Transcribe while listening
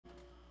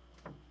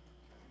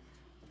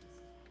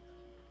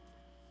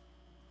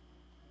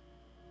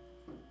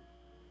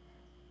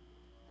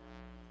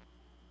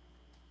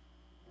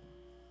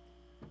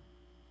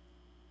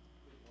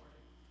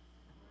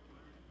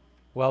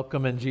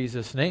Welcome in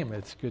Jesus' name.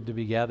 It's good to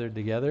be gathered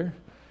together.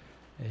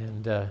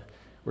 And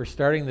we're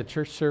starting the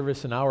church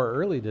service an hour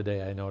early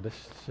today, I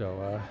noticed.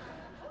 So,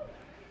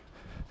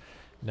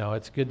 no,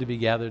 it's good to be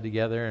gathered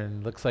together.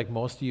 And looks like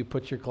most of you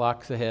put your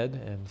clocks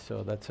ahead. And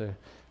so that's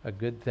a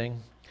good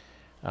thing.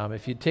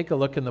 If you take a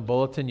look in the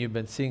bulletin, you've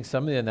been seeing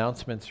some of the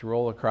announcements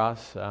roll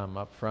across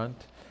up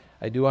front.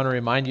 I do want to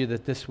remind you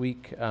that this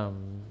week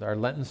our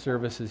Lenten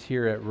service is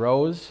here at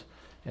Rose,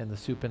 and the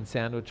soup and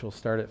sandwich will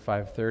start at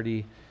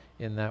 5:30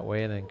 in that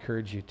way, and I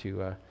encourage you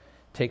to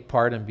take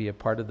part and be a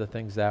part of the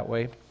things that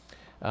way.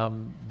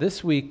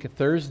 This week,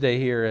 Thursday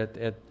here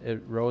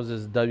at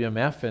Rose's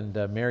WMF, and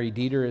Mary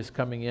Dieter is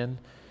coming in,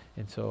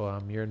 and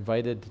so you're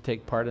invited to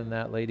take part in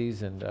that,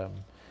 ladies, and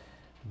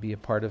be a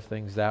part of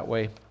things that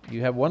way. You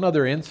have one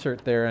other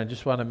insert there, and I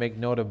just want to make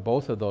note of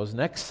both of those.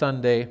 Next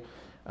Sunday,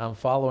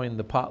 following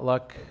the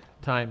potluck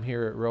time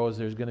here at Rose,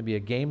 there's going to be a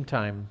game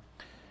time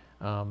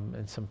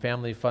and some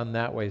family fun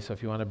that way. So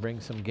if you want to bring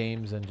some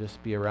games and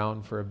just be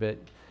around for a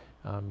bit,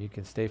 you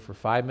can stay for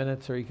 5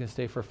 minutes or you can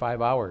stay for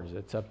 5 hours.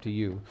 It's up to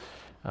you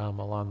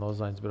along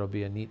those lines, but it'll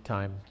be a neat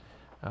time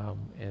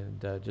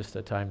and just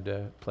a time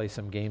to play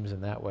some games in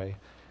that way.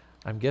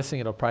 I'm guessing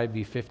it'll probably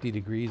be 50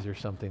 degrees or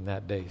something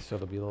that day, so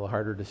it'll be a little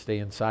harder to stay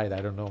inside.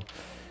 I don't know,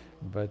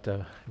 but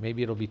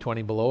maybe it'll be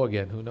 20 below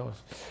again. Who knows?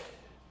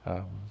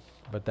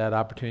 But that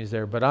opportunity is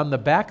there. But on the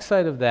back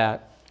side of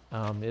that,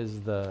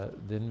 is the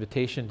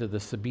invitation to the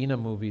Sabina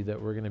movie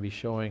that we're going to be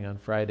showing on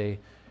Friday,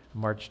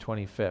 March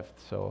 25th.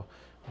 So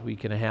a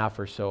week and a half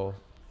or so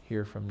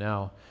here from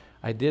now.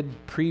 I did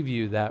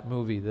preview that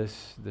movie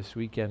this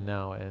weekend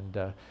now,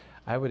 and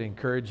I would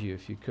encourage you,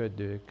 if you could,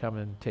 to come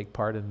and take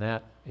part in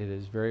that. It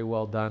is very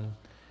well done.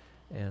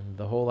 And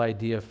the whole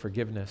idea of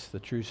forgiveness, the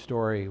true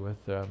story with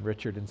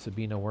Richard and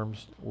Sabina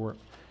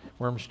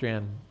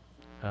Wormstrand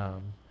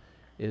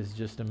is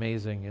just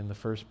amazing in the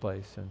first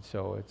place. And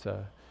so it's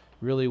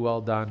really well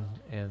done,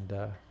 and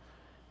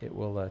it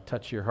will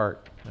touch your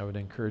heart. I would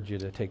encourage you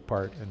to take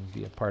part and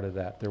be a part of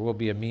that. There will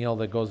be a meal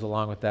that goes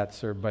along with that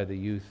served by the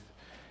youth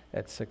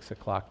at 6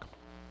 o'clock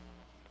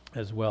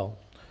as well.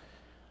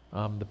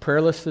 The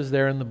prayer list is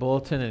there in the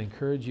bulletin, and I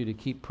encourage you to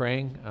keep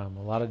praying. A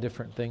lot of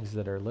different things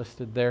that are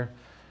listed there.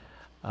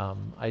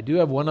 I do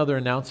have one other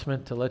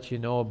announcement to let you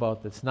know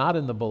about that's not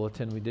in the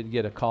bulletin. We did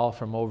get a call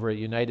from over at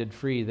United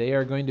Free. They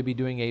are going to be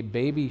doing a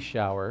baby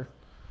shower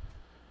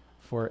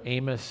for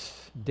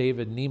Amos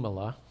David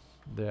Niemela,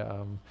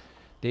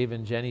 Dave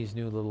and Jenny's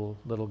new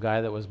little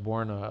guy that was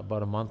born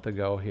about a month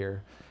ago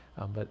here.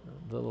 But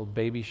the little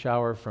baby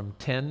shower from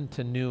 10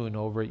 to noon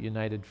over at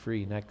United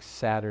Free next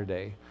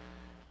Saturday,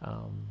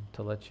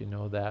 to let you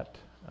know that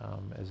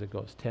as it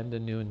goes. 10 to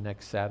noon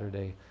next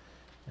Saturday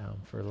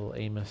for little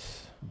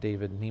Amos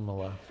David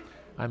Niemela.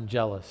 I'm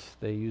jealous.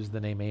 They use the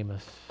name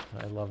Amos.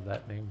 I love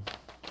that name.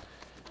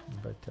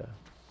 But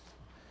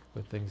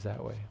with things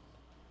that way.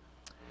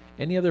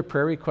 Any other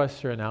prayer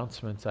requests or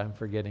announcements I'm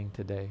forgetting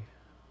today?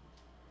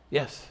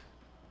 Yes?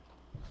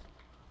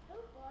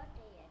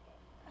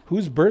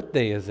 Whose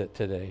birthday is it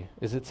today?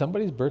 Is it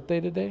somebody's birthday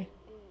today?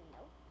 No.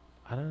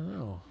 I don't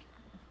know.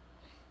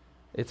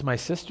 It's my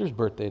sister's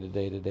birthday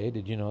today.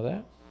 Did you know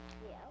that?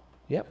 Yep.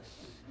 Yep.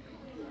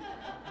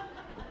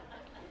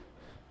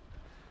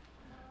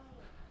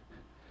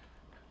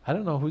 I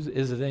don't know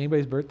is it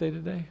anybody's birthday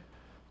today?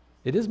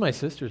 It is my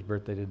sister's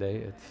birthday today.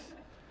 It's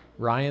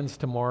Ryan's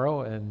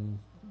tomorrow and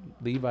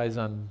Levi's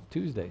on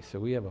Tuesday, so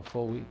we have a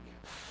full week.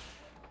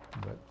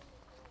 But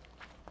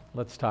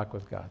let's talk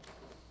with God.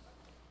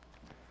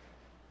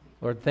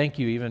 Lord, thank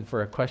you even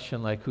for a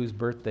question like whose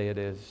birthday it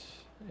is,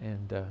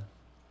 and the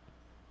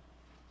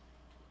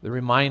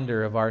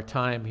reminder of our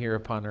time here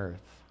upon earth.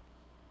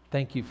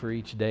 Thank you for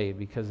each day,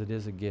 because it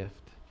is a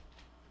gift.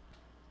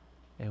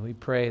 And we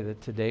pray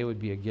that today would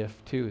be a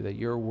gift too, that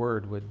your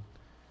word would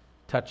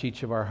touch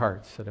each of our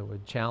hearts, that it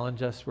would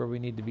challenge us where we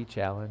need to be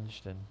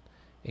challenged and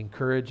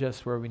encourage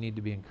us where we need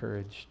to be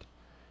encouraged.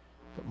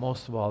 But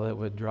most of all, that it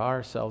would draw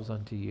ourselves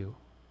unto you,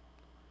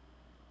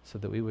 so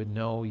that we would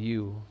know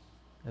you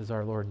as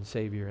our Lord and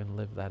Savior and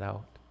live that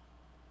out.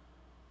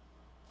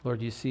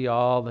 Lord, you see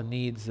all the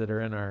needs that are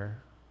in our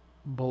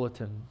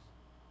bulletin,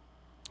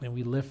 and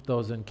we lift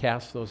those and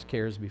cast those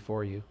cares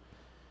before you,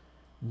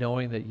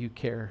 knowing that you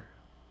care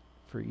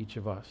for each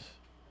of us.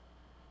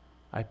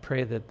 I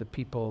pray that the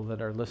people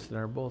that are listed in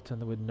our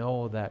bulletin would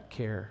know that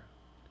care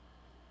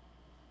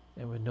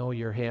and would know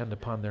your hand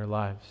upon their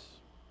lives.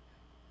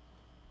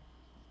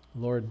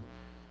 Lord,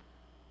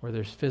 where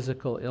there's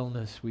physical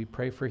illness, we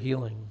pray for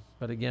healing.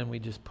 But again, we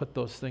just put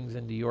those things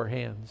into your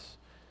hands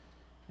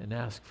and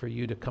ask for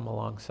you to come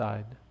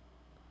alongside.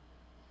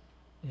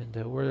 And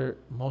we're,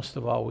 most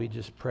of all, we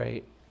just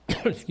pray,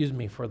 excuse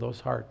me, for those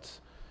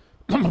hearts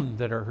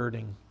that are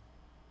hurting.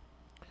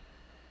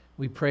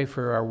 We pray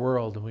for our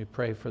world, and we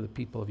pray for the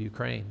people of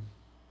Ukraine.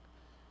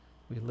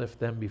 We lift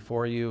them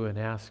before you and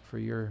ask for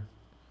your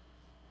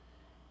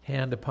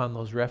hand upon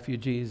those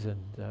refugees and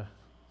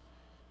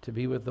to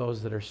be with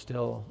those that are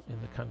still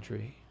in the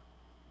country.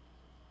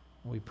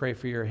 We pray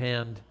for your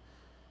hand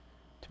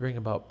to bring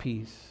about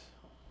peace.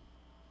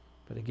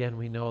 But again,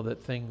 we know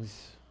that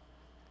things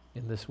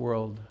in this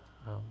world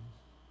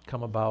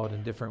come about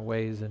in different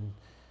ways, and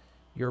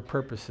your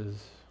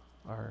purposes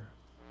are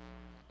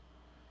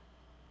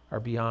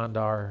beyond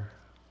our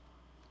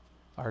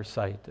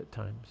sight at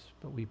times.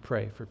 But we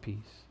pray for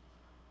peace.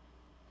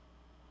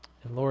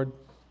 And Lord,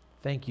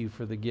 thank you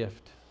for the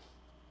gift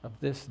of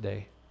this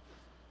day.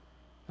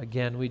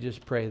 Again, we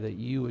just pray that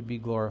you would be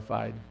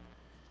glorified,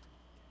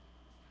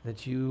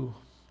 that you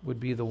would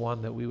be the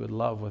one that we would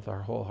love with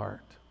our whole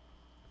heart.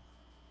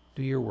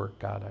 Do your work,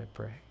 God, I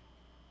pray.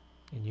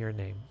 In your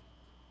name,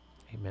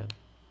 amen.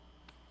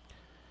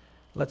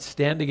 Let's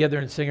stand together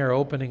and sing our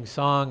opening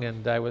song.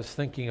 And I was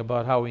thinking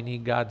about how we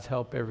need God's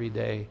help every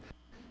day.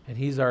 And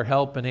he's our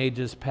help in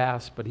ages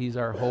past, but he's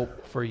our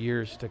hope for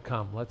years to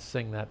come. Let's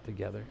sing that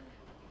together.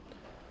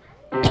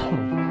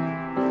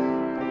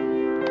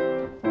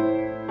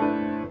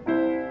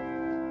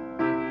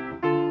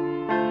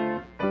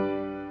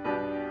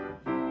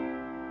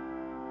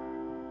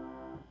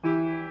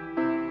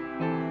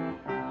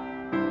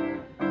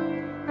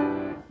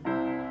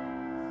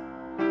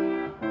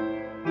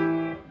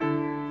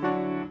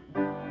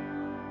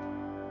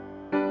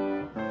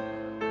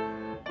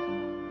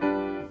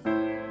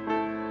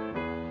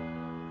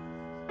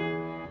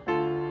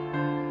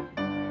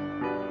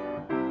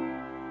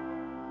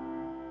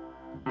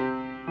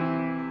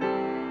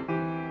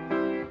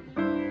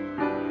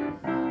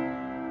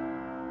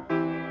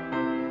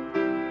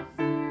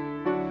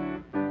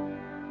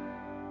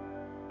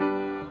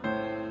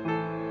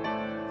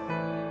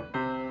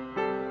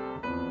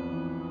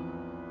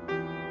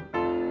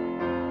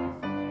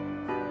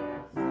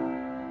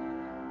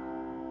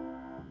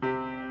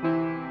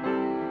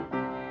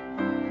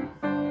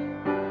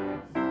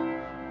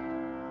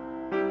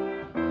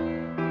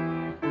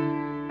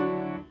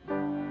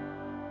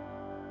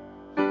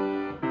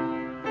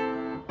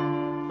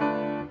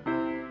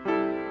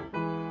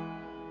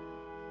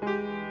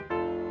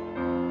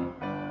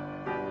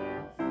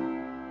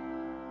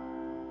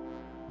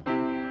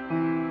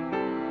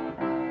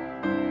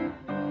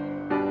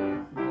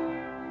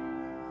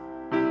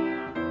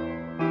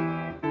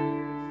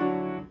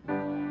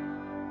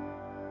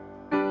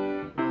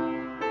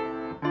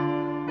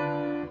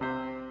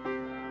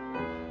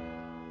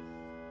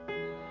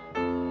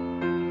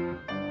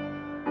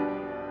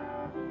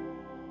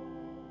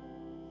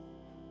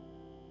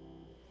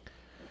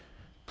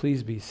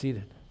 Please be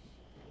seated.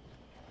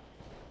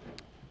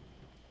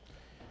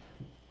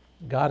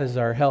 God is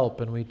our help,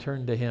 and we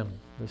turn to him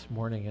this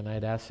morning, and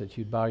I'd ask that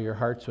you'd bow your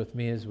hearts with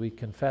me as we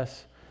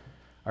confess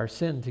our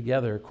sin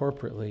together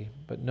corporately,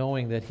 but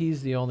knowing that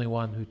he's the only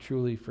one who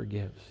truly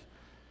forgives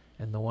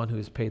and the one who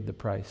has paid the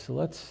price. So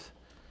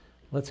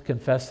let's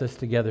confess this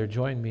together.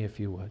 Join me if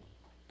you would.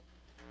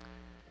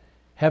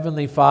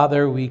 Heavenly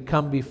Father, we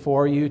come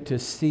before you to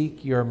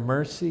seek your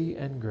mercy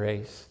and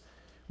grace.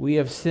 We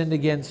have sinned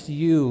against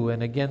you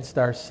and against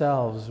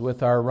ourselves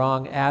with our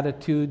wrong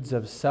attitudes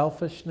of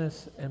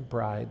selfishness and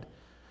pride.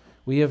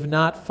 We have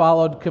not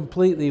followed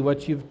completely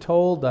what you've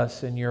told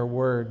us in your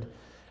word,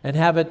 and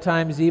have at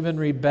times even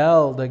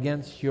rebelled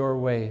against your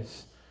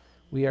ways.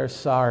 We are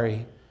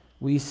sorry.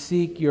 We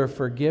seek your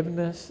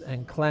forgiveness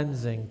and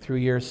cleansing through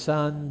your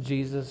Son,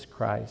 Jesus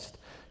Christ,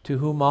 to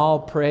whom all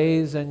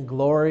praise and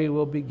glory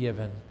will be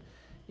given.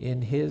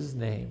 In his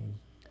name,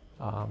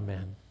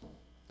 amen.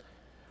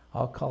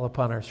 I'll call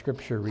upon our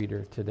scripture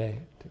reader today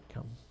to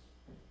come.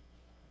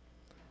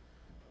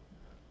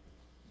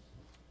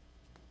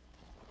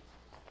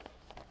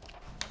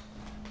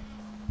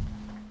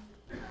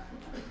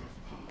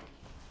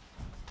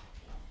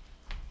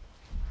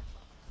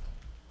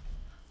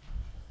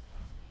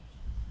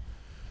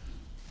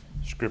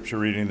 Scripture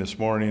reading this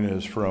morning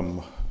is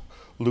from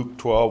Luke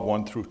 12,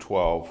 1 through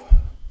 12.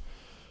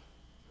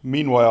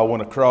 Meanwhile,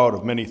 when a crowd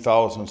of many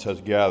thousands has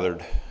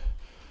gathered,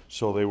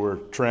 so they were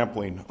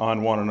trampling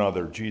on one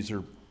another,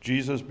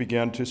 Jesus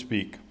began to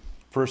speak,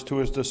 first to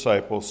his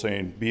disciples,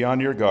 saying, "Be on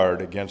your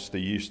guard against the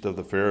yeast of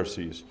the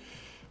Pharisees,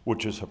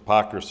 which is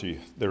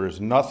hypocrisy. There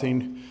is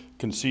nothing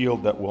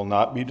concealed that will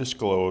not be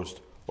disclosed,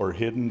 or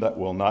hidden that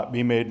will not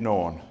be made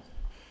known.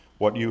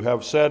 What you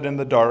have said in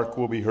the dark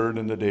will be heard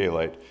in the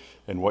daylight,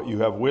 and what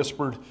you have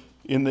whispered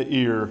in the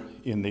ear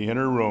in the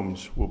inner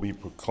rooms will be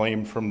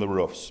proclaimed from the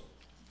roofs.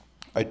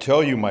 I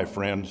tell you, my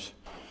friends,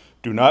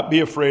 do not be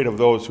afraid of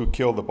those who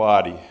kill the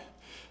body,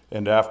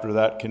 and after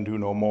that can do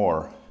no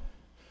more.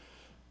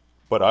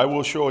 But I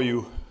will show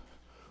you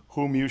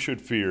whom you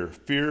should fear.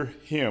 Fear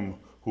him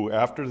who,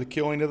 after the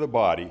killing of the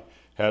body,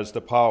 has the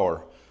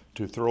power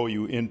to throw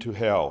you into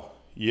hell.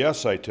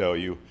 Yes, I tell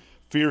you,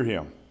 fear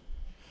him.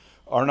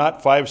 Are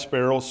not 5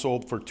 sparrows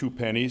sold for 2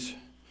 pennies?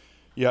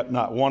 Yet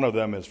not one of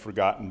them is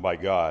forgotten by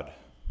God.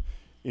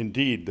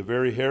 Indeed, the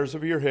very hairs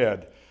of your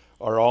head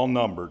are all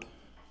numbered.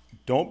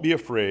 Don't be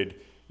afraid.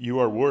 You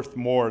are worth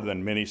more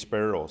than many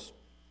sparrows.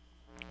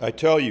 I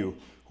tell you,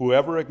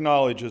 whoever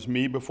acknowledges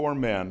me before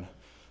men,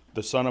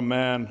 the Son of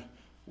Man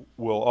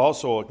will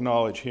also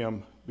acknowledge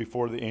him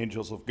before the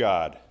angels of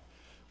God.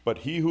 But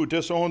he who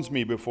disowns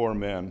me before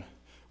men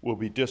will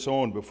be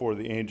disowned before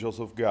the angels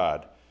of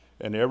God.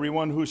 And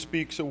everyone who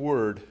speaks a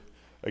word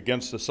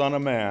against the Son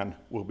of Man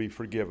will be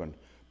forgiven.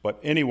 But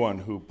anyone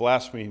who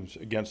blasphemes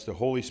against the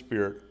Holy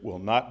Spirit will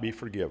not be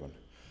forgiven.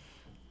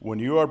 When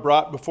you are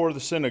brought before the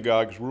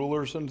synagogues,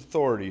 rulers, and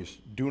authorities,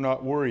 do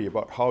not worry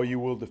about how you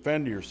will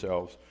defend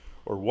yourselves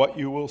or what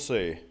you will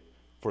say,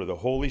 for the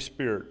Holy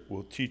Spirit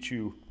will teach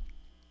you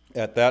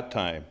at that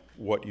time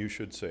what you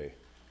should say.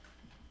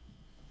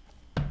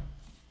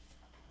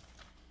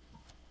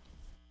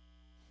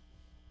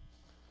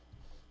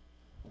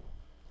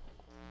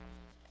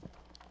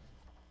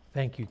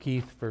 Thank you,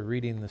 Keith, for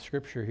reading the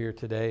scripture here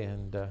today,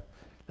 and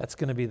that's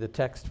going to be the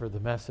text for the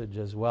message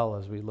as well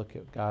as we look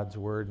at God's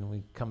Word and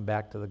we come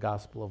back to the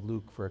Gospel of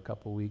Luke for a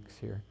couple weeks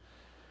here.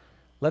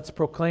 Let's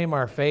proclaim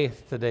our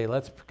faith today.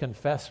 Let's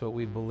confess what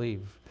we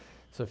believe.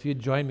 So if you'd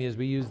join me as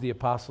we use the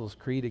Apostles'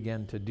 Creed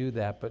again to do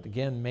that, but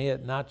again, may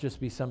it not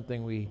just be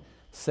something we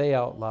say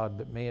out loud,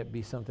 but may it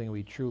be something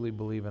we truly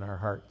believe in our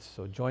hearts.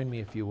 So join me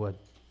if you would.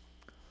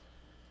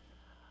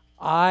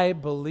 I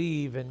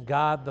believe in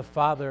God the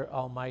Father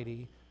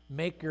Almighty,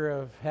 maker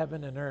of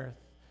heaven and earth,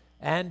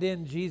 and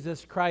in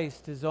Jesus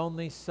Christ, his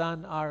only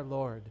Son, our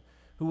Lord,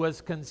 who was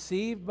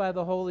conceived by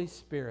the Holy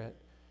Spirit,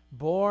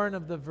 born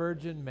of the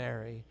Virgin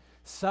Mary,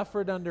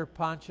 suffered under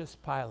Pontius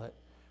Pilate,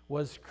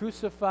 was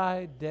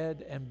crucified,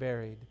 dead, and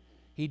buried.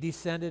 He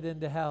descended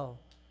into hell.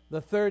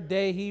 The third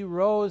day he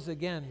rose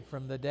again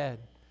from the dead.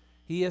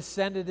 He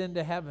ascended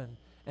into heaven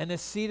and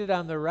is seated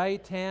on the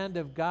right hand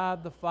of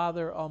God the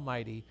Father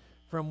Almighty,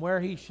 from where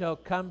he shall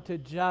come to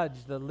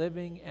judge the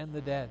living and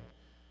the dead.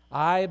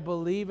 I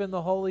believe in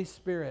the Holy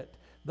Spirit,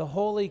 the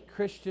holy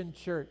Christian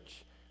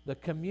church, the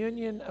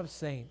communion of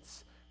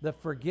saints, the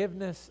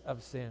forgiveness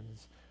of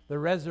sins, the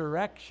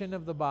resurrection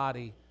of the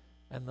body,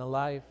 and the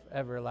life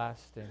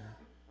everlasting.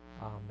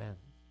 Amen.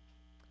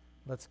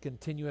 Let's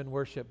continue in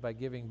worship by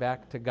giving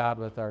back to God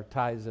with our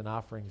tithes and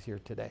offerings here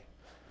today.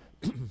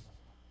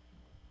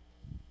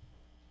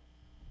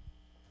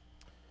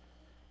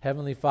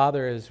 Heavenly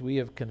Father, as we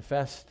have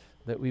confessed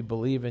that we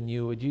believe in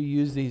you, would you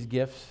use these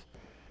gifts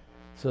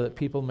so that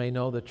people may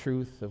know the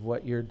truth of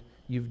what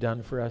you've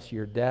done for us,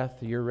 your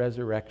death, your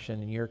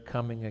resurrection, and your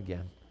coming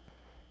again.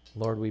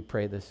 Lord, we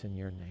pray this in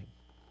your name.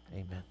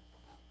 Amen.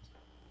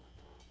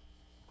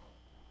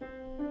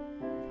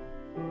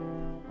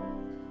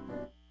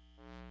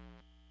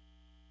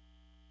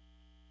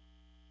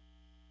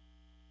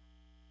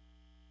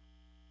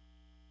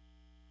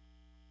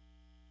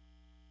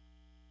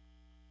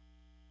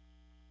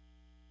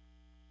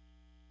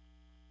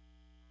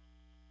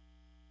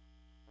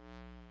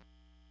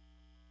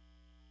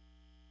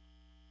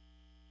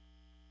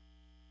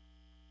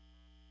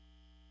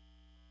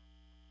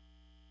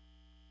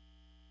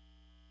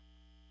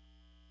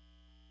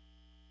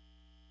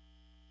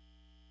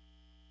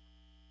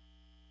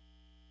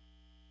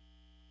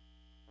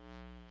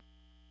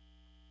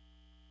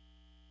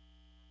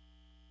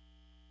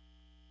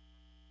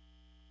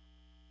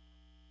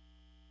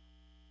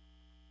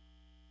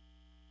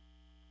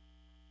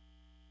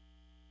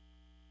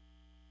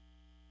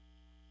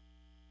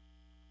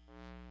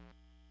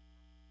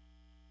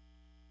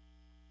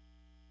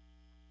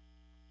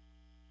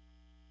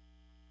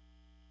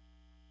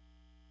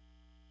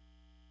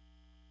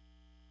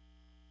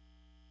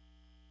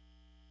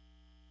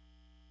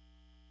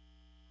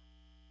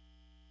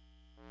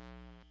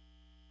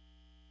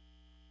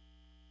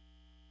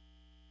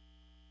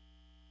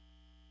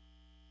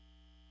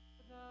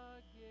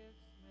 The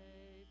gifts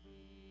may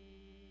be,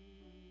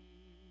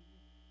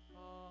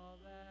 all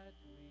that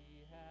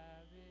we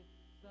have is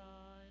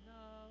thine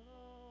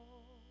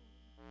alone.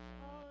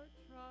 Our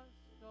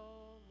trust,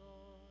 O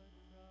Lord,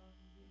 from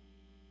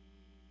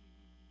thee.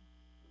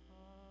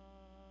 Amen.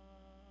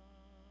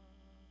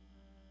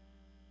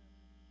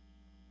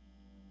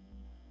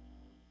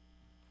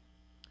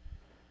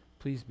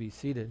 Please be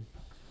seated.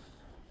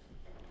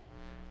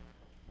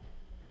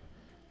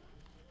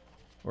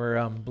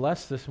 We're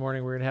blessed this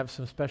morning. We're going to have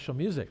some special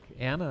music.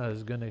 Anna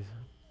is going to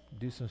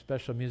do some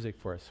special music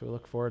for us. So we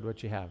look forward to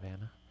what you have,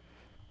 Anna.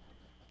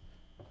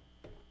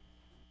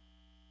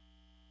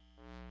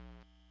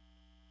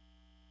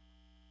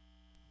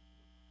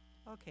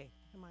 Okay,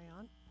 am I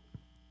on?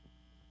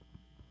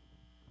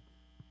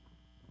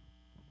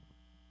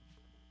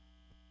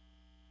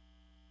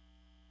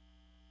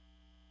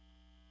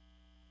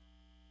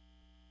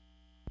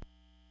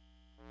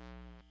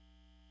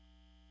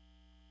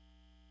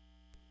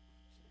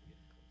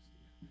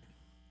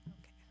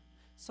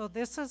 So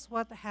this is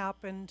what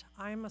happened.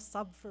 I'm a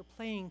sub for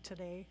playing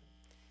today.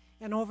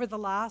 And over the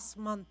last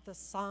month, the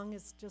song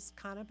has just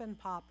kind of been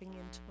popping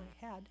into my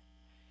head.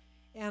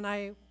 And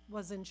I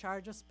was in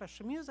charge of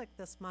special music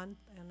this month,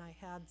 and I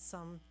had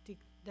some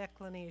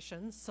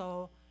declinations.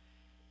 So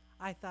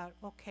I thought,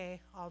 okay,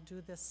 I'll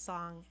do this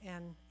song.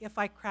 And if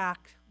I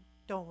crack,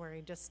 don't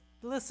worry, just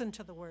listen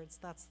to the words.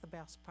 That's the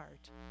best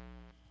part.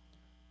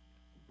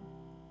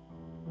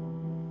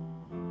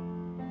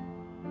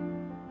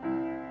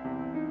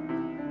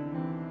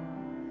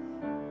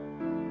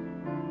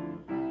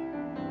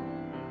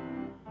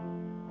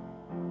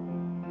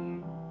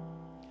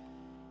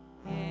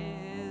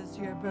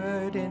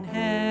 burden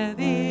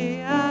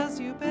heavy as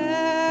you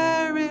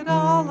bear it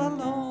all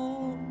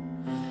alone?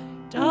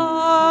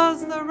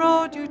 Does the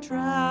road you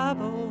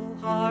travel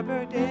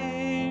harbor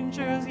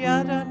dangers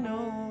yet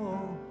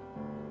unknown?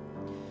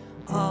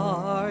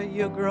 Are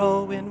you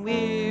growing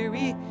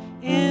weary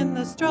in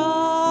the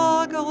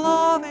struggle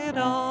of it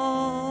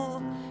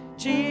all?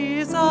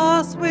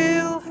 Jesus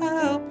will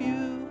help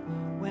you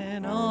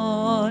when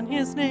on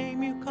his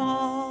name you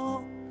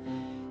call.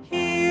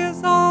 He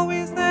is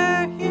always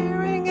there,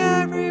 hearing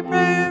every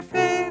prayer,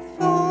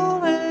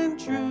 faithful and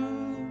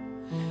true.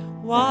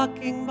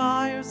 Walking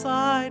by your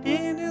side,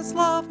 in his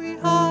love we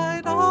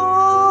hide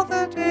all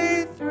the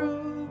day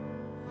through.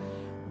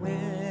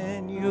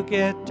 When you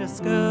get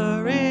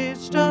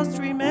discouraged, just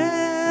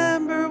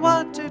remember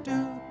what to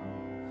do.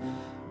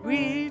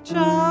 Reach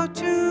out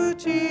to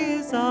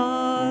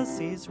Jesus,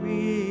 he's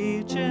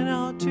reaching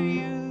out to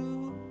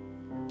you.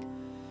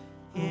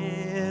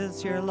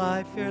 Is your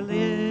life you're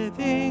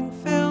living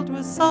filled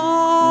with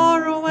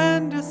sorrow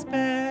and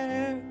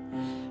despair?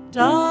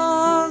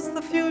 Does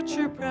the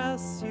future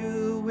press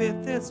you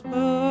with its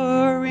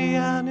worry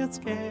and its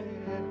care?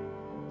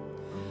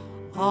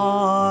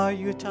 Are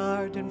you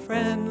tired and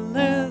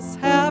friendless?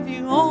 Have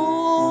you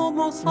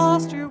almost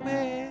lost your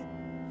way?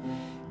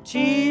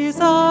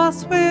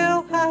 Jesus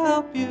will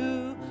help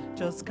you.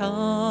 Just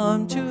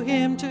come to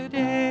him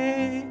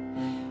today.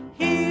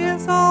 He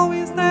is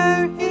always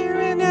there,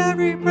 hearing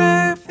every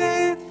prayer,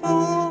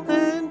 faithful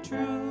and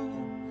true.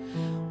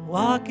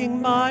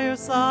 Walking by your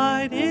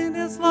side, in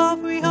his love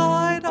we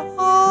hide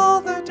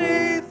all the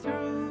day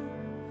through.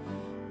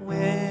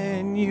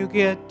 When you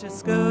get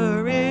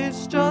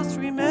discouraged, just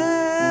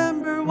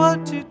remember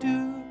what to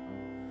do.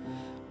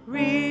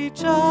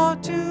 Reach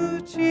out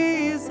to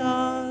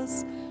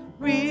Jesus.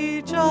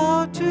 Reach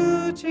out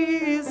to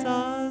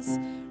Jesus.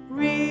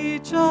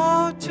 Reach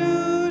out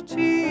to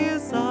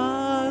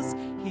Jesus.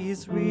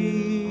 He's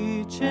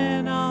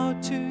reaching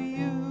out to you.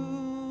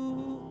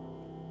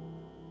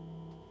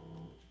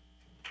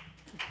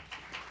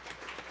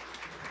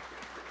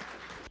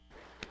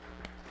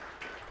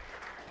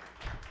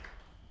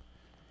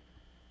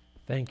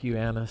 Thank you,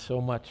 Anna,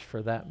 so much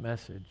for that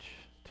message,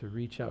 to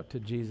reach out to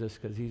Jesus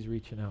because he's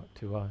reaching out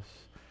to us.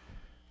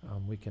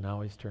 We can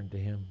always turn to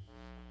him.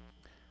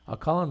 I'll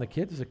call on the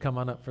kids to come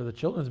on up for the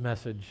children's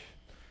message,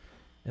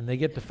 and they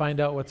get to find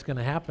out what's going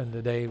to happen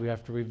today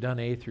after we've done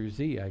A through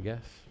Z, I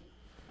guess.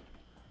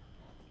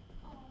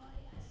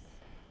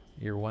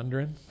 You're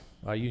wondering?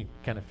 Oh, you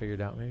kind of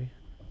figured out maybe?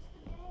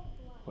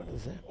 What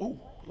is that? Oh,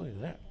 look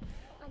at that.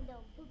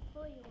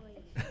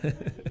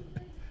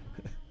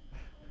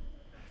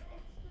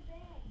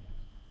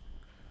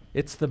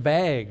 It's the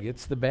bag.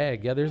 It's the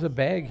bag. Yeah, there's a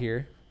bag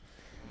here.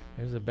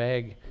 There's a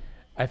bag.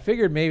 I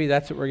figured maybe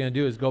that's what we're going to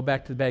do is go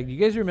back to the bag. Do you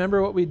guys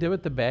remember what we did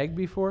with the bag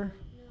before?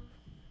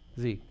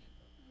 No. Zeke.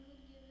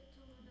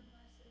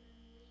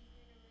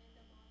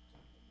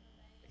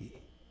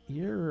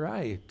 You're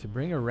right, to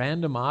bring a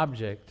random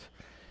object.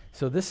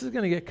 So this is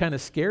going to get kind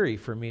of scary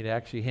for me to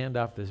actually hand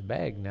off this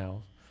bag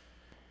now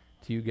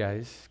to you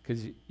guys,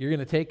 because you're going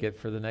to take it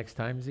for the next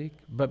time, Zeke.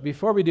 But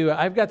before we do,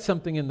 I've got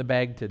something in the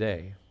bag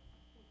today.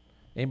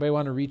 Anybody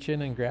want to reach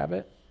in and grab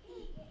it?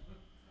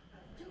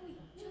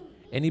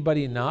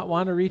 Anybody not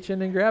want to reach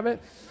in and grab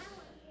it?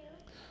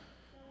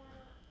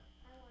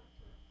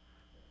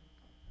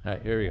 All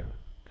right, here we go.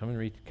 Come and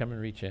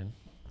reach in.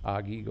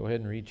 Augie, go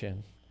ahead and reach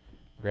in.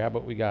 Grab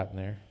what we got in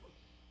there.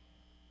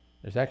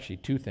 There's actually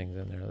two things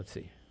in there. Let's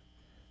see.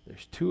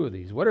 There's two of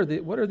these. What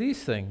are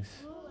these things?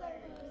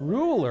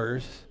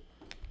 Rulers.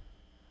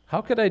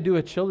 How could I do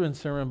a children's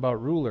sermon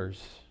about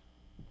rulers?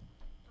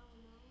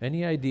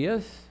 Any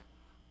ideas?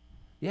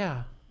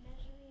 Yeah.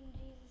 Measuring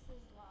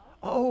Jesus' love.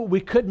 Oh,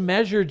 we could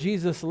measure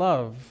Jesus'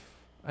 love.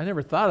 I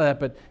never thought of that,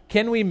 but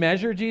can we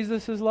measure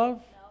Jesus'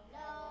 love? No.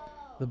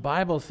 The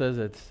Bible says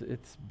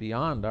it's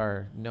beyond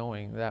our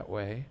knowing that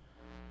way.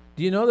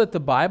 Do you know that the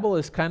Bible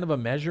is kind of a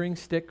measuring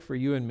stick for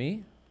you and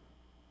me?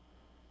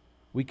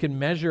 We can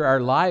measure our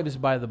lives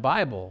by the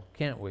Bible,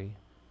 can't we?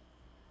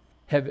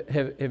 Have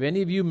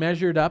any of you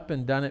measured up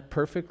and done it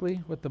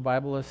perfectly, what the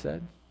Bible has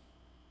said?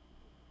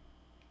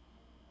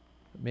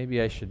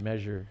 Maybe I should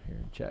measure here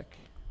and check.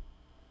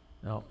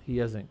 No, he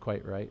isn't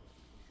quite right.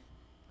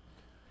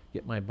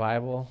 Get my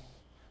Bible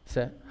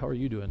set. How are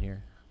you doing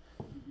here?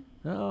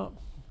 No.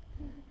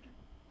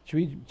 Should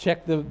we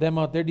check them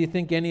out there? Do you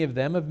think any of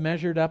them have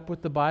measured up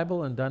with the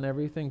Bible and done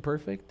everything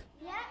perfect?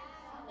 Yeah.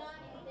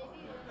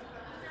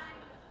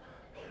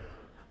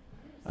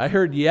 I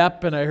heard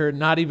yep, and I heard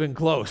not even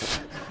close.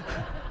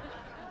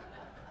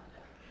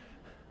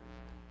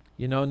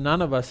 You know,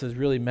 none of us has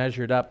really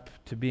measured up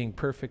to being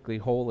perfectly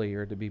holy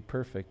or to be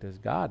perfect as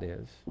God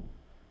is.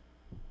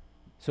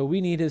 So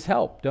we need his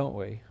help, don't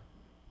we?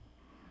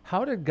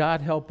 How did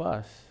God help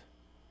us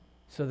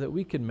so that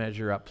we can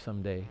measure up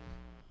someday?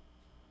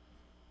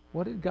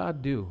 What did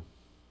God do?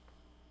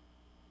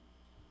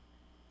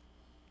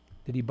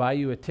 Did he buy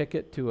you a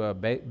ticket to a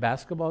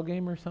basketball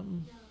game or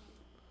something?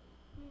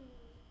 No.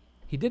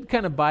 He did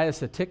kind of buy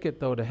us a ticket,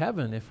 though, to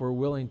heaven if we're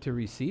willing to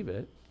receive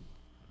it.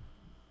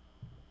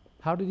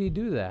 How did he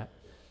do that?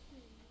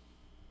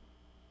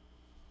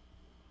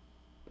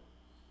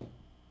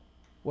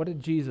 What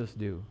did Jesus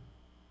do?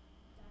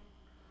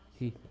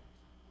 He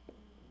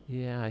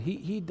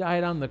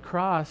died on the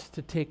cross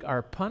to take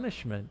our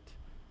punishment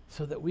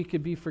so that we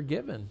could be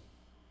forgiven.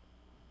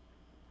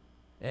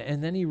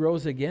 And then he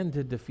rose again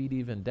to defeat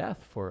even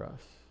death for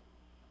us.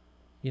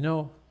 You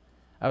know,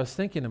 I was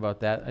thinking about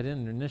that. I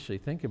didn't initially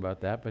think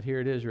about that, but here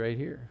it is right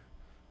here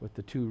with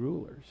the two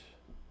rulers.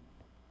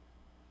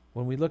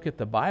 When we look at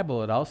the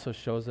Bible, it also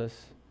shows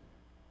us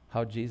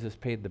how Jesus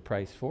paid the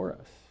price for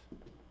us.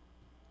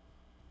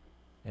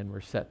 And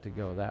we're set to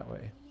go that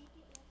way.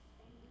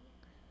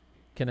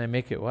 Can I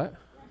make it what?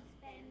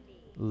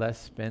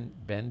 Less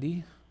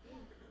bendy?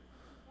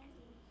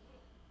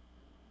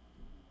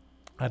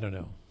 I don't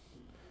know.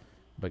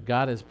 But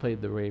God has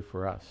played the way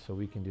for us, so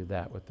we can do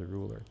that with the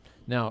ruler.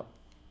 Now,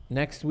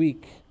 next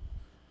week,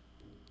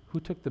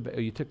 who took the bag? Oh,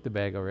 you took the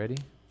bag already?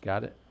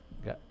 Got it?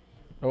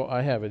 Oh,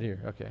 I have it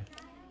here. Okay.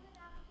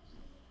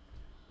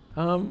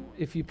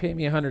 If you pay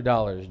me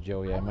 $100,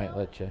 Joey, I might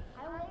let you.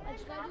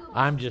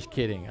 I'm just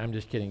kidding.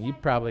 You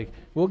probably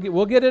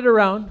we'll get it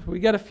around. We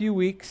got a few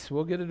weeks.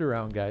 We'll get it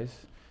around,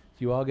 guys.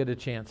 You all get a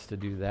chance to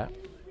do that,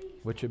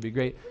 which would be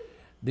great.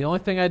 The only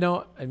thing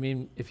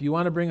if you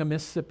want to bring a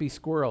Mississippi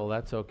squirrel,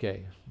 that's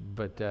okay.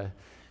 But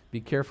be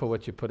careful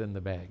what you put in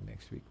the bag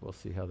next week. We'll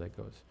see how that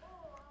goes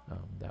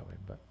that way.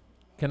 But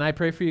can I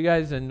pray for you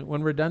guys? And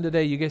when we're done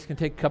today, you guys can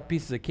take a couple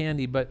pieces of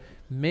candy, but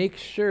make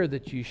sure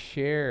that you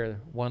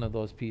share one of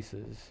those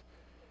pieces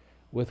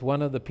with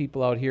one of the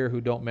people out here who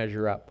don't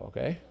measure up,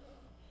 okay?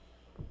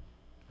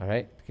 All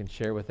right? You can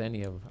share with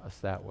any of us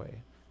that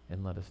way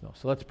and let us know.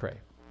 So let's pray.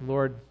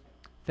 Lord,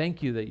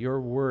 thank you that your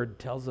word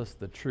tells us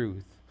the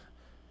truth,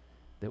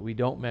 that we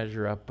don't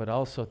measure up, but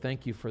also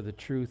thank you for the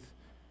truth.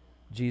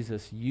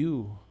 Jesus,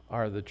 you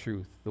are the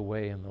truth, the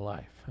way, and the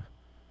life.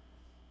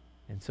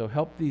 And so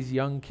help these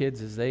young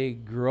kids as they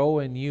grow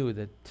in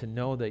you to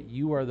know that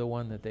you are the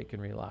one that they can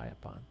rely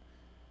upon.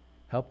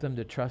 Help them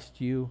to trust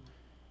you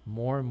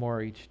more and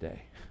more each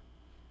day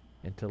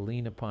and to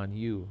lean upon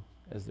you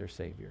as their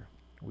Savior.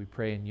 We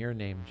pray in your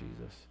name,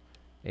 Jesus.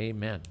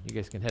 Amen. You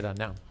guys can head on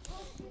down.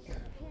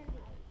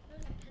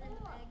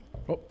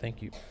 Oh,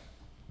 thank you.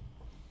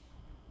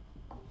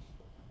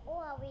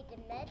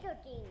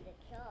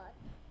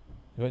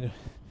 You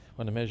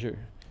want to measure?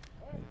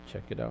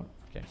 Check it out.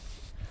 Okay.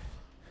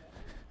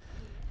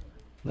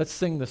 Let's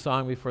sing the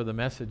song before the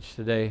message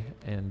today.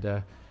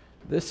 And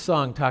this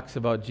song talks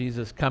about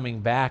Jesus coming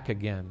back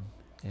again.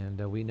 And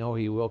we know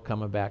he will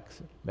come back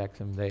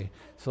someday.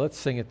 So let's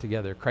sing it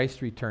together.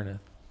 Christ returneth.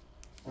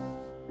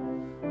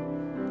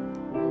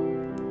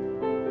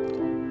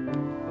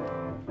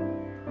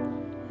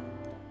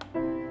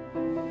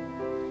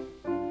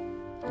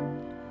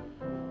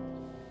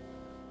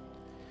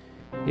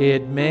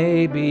 It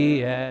may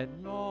be at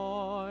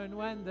morn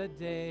when the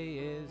day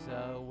is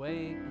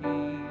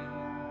awaking,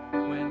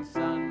 when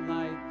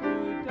sunlight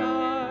through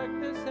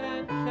darkness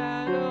and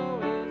shadow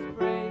is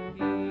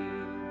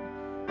breaking,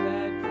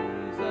 that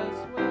Jesus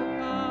will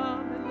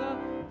come in the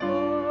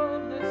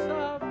fullness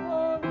of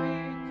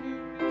glory to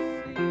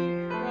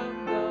receive from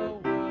the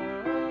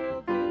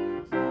world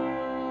his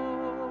own.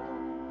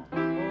 Oh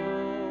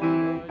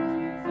Lord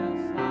Jesus,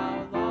 how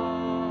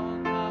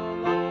long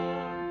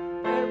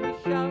ere we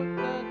shout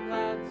the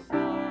glad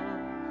song,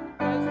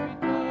 Christ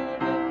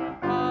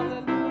returneth,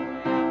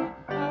 hallelujah,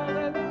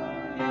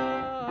 hallelujah,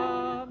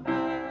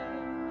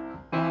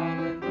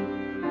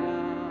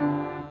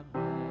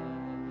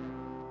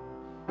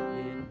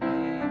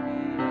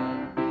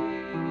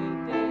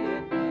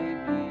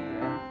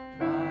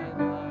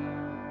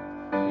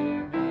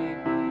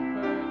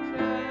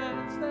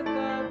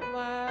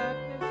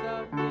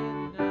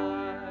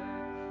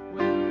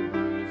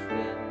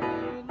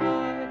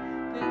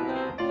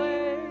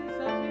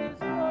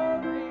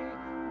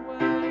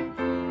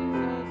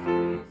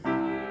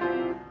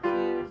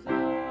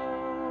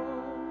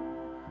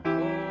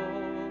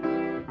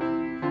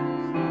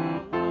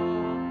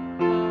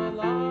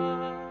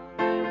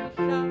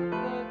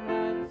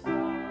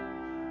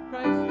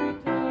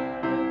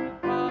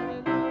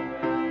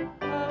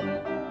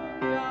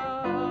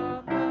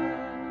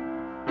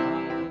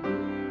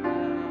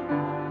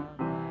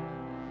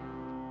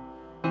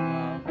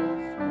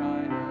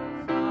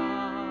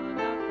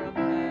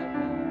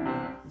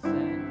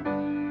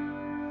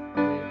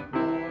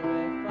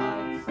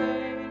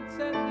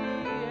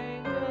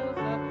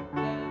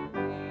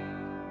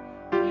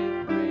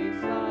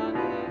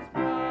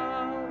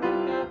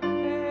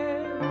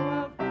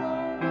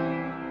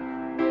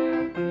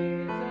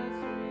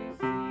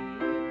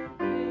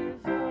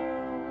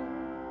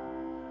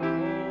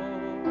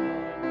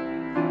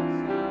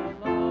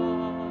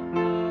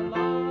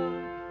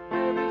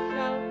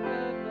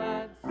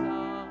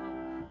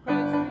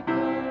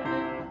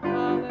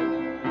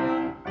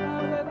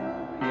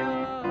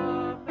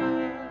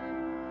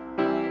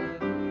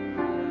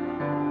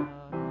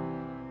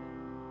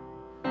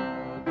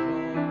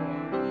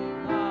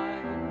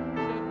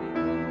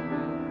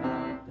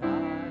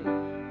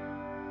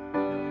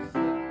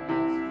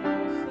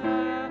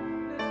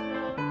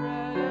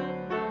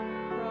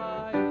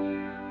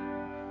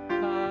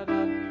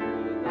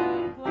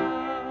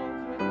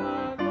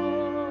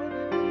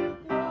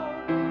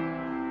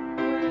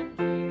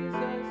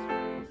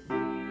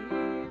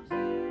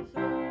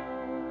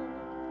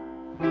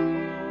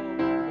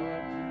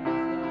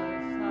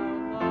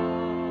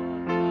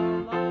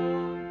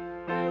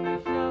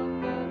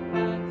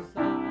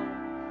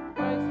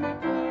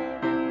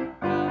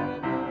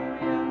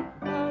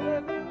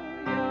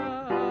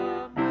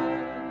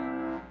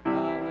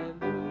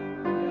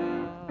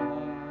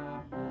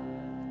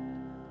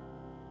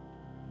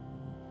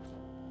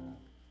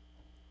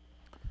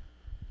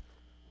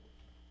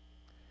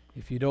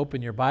 if you'd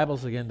open your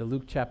Bibles again to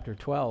Luke chapter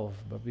 12.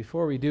 But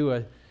before we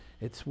do,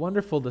 it's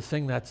wonderful to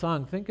sing that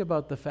song. Think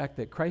about the fact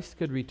that Christ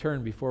could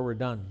return before we're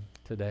done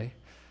today.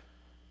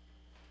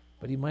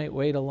 But he might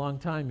wait a long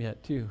time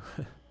yet too.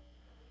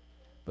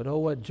 But oh,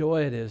 what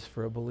joy it is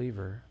for a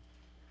believer.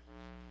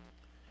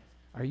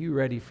 Are you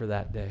ready for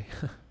that day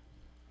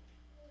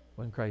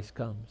when Christ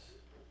comes?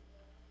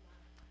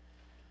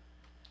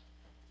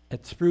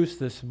 At Spruce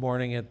this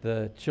morning at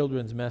the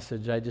children's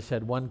message, I just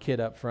had one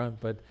kid up front,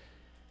 but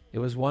it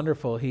was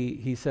wonderful.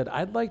 He said,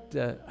 I'd like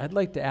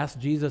to ask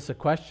Jesus a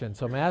question.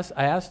 So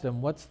I asked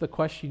him, what's the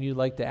question you'd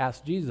like to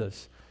ask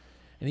Jesus?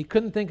 And he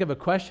couldn't think of a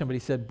question, but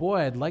he said, boy,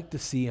 I'd like to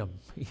see him.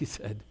 He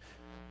said,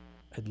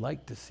 I'd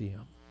like to see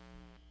him.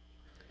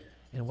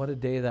 And what a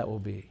day that will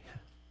be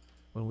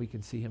when we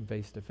can see him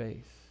face to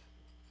face.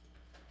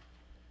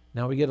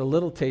 Now we get a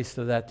little taste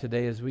of that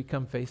today as we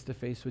come face to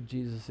face with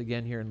Jesus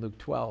again here in Luke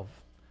 12.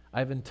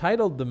 I've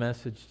entitled the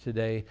message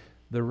today,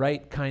 The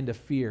Right Kind of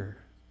Fear.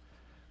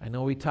 I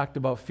know we talked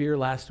about fear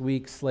last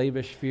week,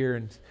 slavish fear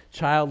and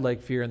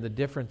childlike fear and the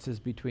differences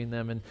between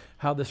them, and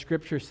how the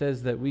scripture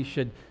says that we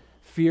should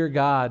fear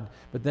God,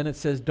 but then it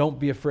says don't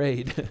be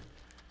afraid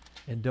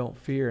and don't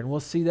fear. And we'll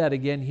see that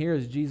again here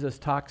as Jesus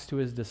talks to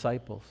his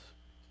disciples.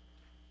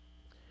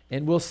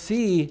 And we'll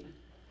see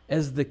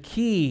as the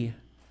key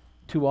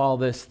to all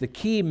this, the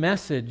key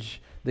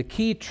message, the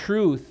key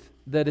truth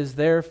that is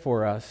there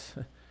for us.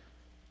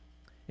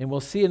 And we'll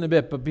see in a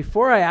bit. But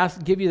before I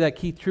give you that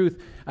key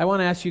truth, I want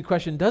to ask you a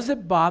question. Does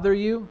it bother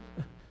you?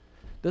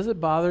 Does it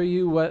bother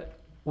you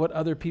what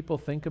other people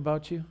think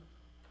about you?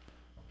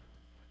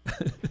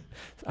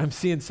 I'm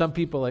seeing some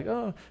people like,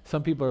 oh,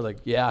 some people are like,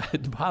 yeah,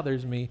 it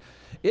bothers me.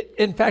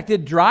 In fact,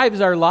 it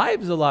drives our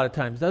lives a lot of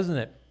times, doesn't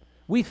it?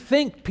 We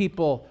think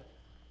people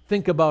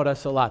think about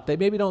us a lot. They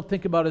maybe don't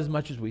think about as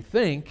much as we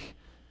think,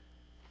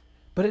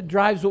 but it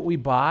drives what we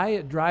buy.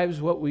 It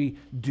drives what we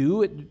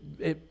do.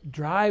 It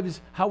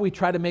drives how we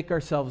try to make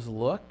ourselves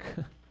look.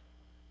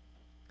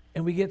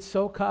 And we get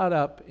so caught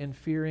up in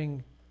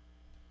fearing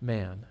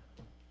man.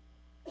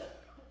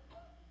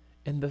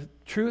 And the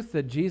truth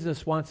that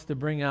Jesus wants to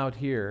bring out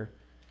here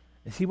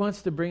is he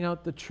wants to bring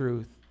out the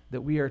truth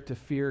that we are to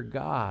fear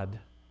God,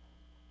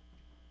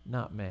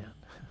 not man.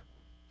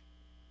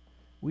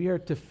 We are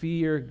to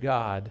fear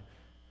God,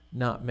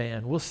 not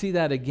man. We'll see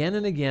that again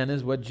and again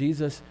is what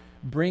Jesus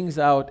brings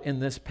out in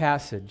this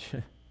passage.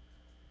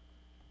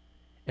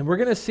 And we're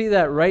going to see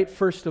that right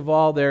first of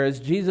all there as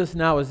Jesus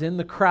now is in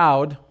the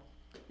crowd,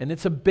 and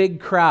it's a big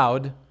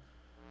crowd.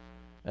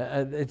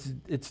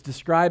 It's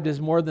described as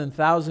more than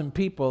 1,000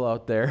 people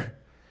out there.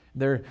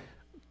 They're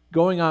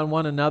going on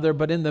one another,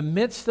 but in the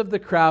midst of the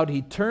crowd,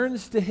 he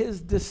turns to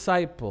his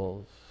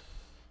disciples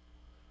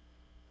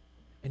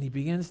and he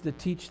begins to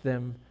teach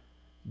them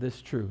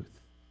this truth.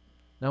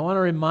 Now I want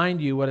to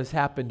remind you what has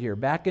happened here.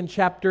 Back in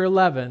chapter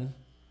 11,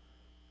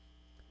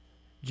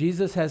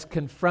 Jesus has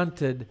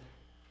confronted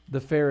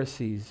the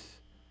Pharisees,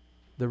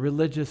 the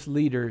religious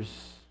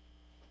leaders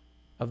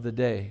of the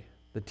day,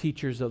 the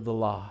teachers of the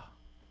law.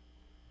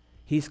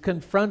 He's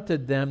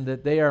confronted them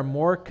that they are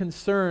more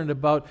concerned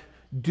about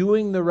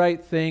doing the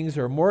right things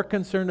or more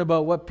concerned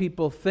about what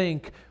people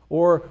think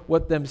or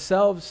what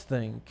themselves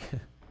think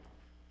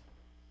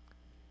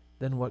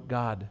than what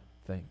God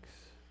thinks.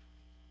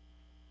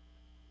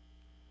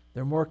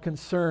 They're more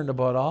concerned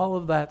about all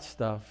of that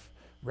stuff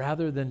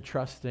rather than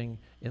trusting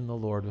in the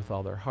Lord with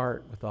all their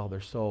heart, with all their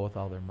soul, with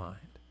all their mind,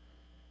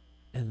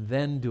 and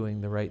then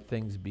doing the right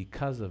things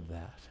because of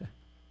that.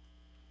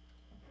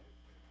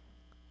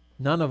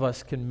 None of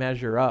us can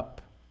measure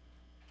up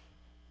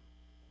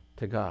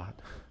to God.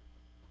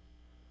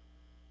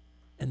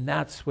 And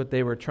that's what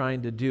they were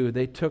trying to do.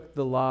 They took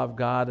the law of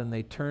God and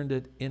they turned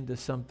it into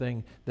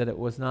something that it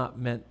was not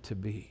meant to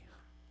be.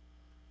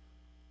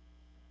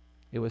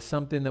 It was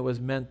something that was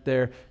meant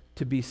there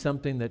to be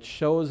something that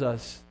shows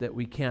us that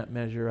we can't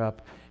measure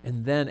up.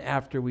 And then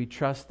after we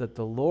trust that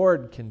the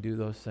Lord can do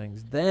those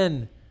things,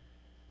 then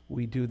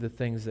we do the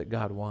things that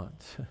God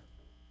wants.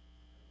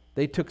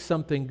 They took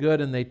something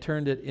good and they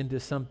turned it into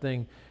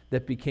something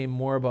that became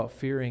more about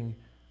fearing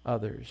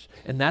others.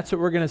 And that's what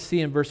we're going to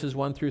see in verses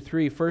 1 through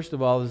 3. First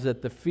of all, is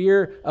that the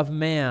fear of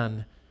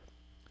man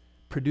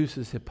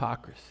produces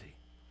hypocrisy.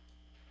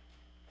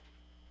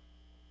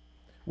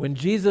 When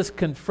Jesus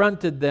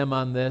confronted them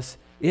on this,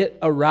 it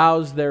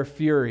aroused their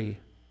fury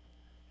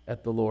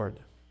at the Lord.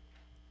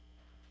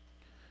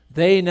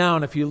 They now,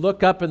 and if you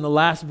look up in the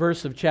last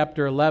verse of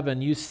chapter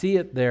 11, you see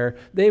it there.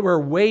 They were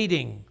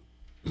waiting.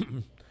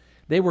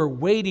 They were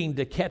waiting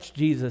to catch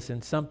Jesus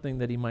in something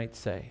that he might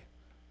say.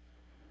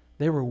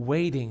 They were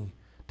waiting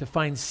to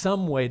find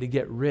some way to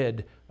get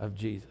rid of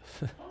Jesus.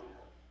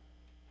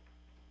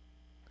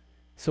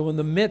 So in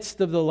the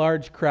midst of the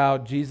large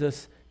crowd,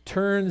 Jesus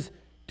turns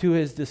to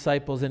his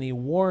disciples and he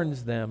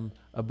warns them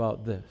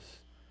about this.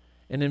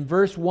 And in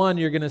verse 1,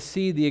 you're going to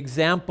see the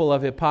example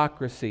of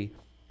hypocrisy.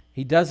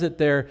 He does it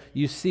there.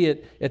 You see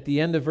it at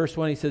the end of verse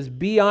 1. He says,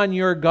 "Be on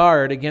your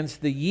guard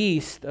against the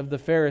yeast of the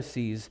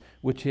Pharisees,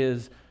 which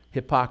is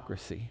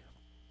hypocrisy."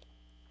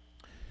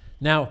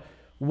 Now,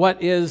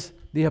 What is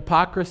the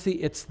hypocrisy?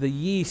 It's the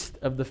yeast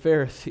of the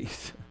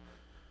Pharisees.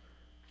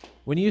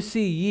 When you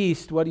see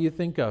yeast, what do you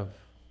think of?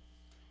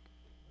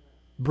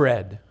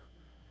 Bread.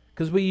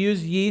 Because we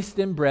use yeast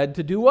in bread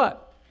to do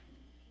what?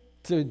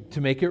 To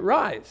make it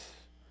rise.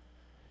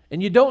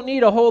 And you don't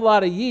need a whole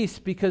lot of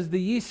yeast because the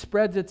yeast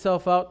spreads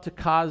itself out to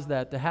cause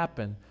that to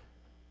happen.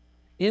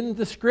 In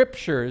the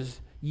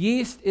scriptures,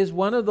 yeast is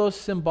one of those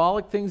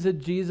symbolic things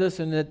that Jesus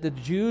and that the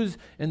Jews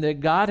and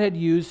that God had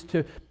used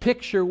to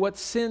picture what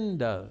sin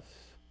does.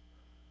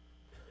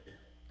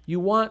 You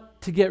want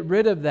to get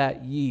rid of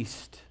that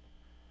yeast.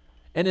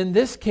 And in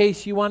this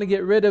case, you want to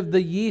get rid of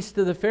the yeast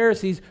of the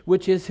Pharisees,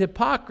 which is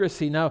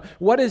hypocrisy. Now,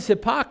 what is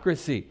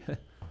hypocrisy?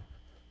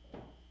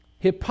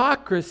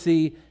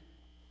 Hypocrisy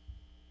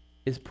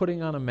is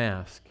putting on a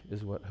mask,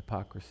 is what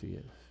hypocrisy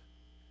is.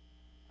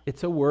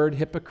 It's a word,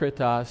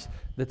 hypokritos,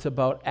 that's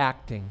about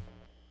acting.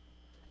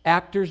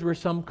 Actors were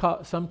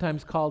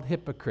sometimes called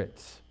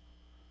hypocrites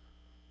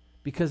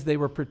because they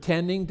were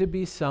pretending to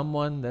be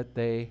someone that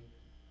they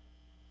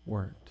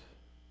weren't.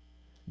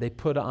 They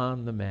put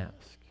on the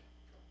mask.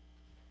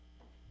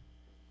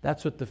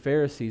 That's what the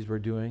Pharisees were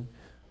doing.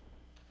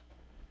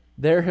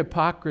 Their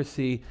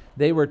hypocrisy,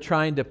 they were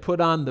trying to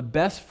put on the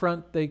best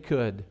front they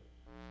could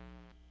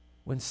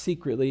when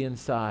secretly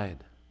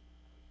inside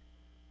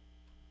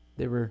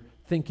they were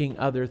thinking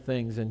other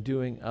things and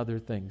doing other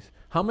things.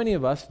 How many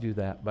of us do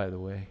that, by the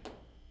way?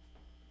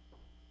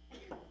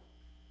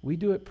 We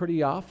do it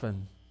pretty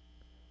often.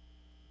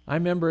 I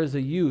remember as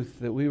a youth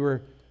that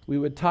we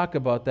would talk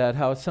about that,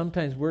 how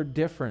sometimes we're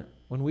different.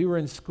 When we were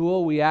in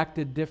school, we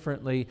acted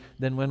differently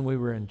than when we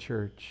were in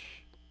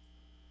church.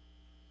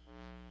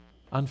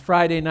 On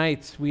Friday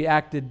nights, we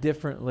acted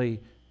differently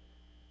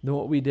than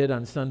what we did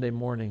on Sunday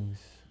mornings.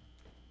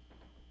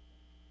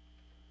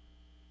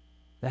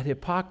 That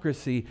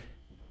hypocrisy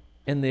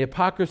and the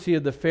hypocrisy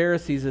of the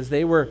Pharisees as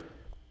they were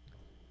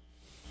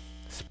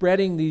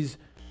spreading these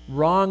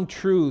wrong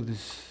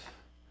truths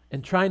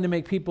and trying to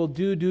make people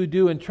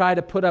do and try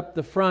to put up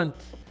the front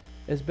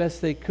as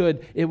best they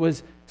could. It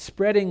was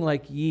spreading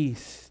like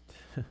yeast.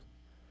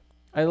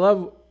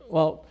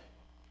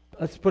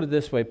 Let's put it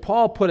this way.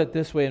 Paul put it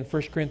this way in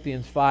 1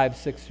 Corinthians 5,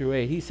 6 through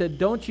 8. He said,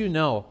 don't you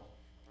know,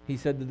 he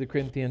said to the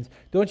Corinthians,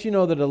 don't you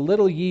know that a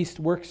little yeast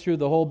works through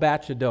the whole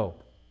batch of dough?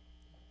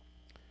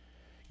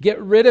 Get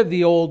rid of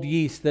the old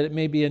yeast, that it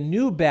may be a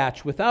new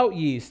batch without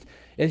yeast,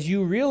 as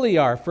you really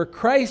are. For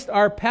Christ,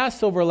 our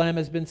Passover lamb,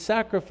 has been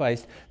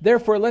sacrificed.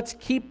 Therefore, let's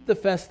keep the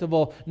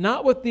festival,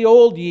 not with the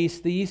old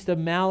yeast, the yeast of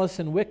malice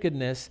and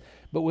wickedness,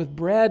 but with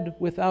bread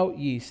without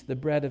yeast, the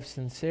bread of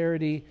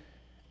sincerity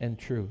and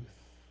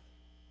truth.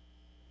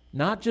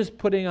 Not just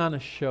putting on a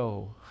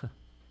show,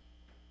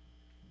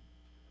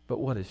 but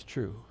what is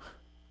true.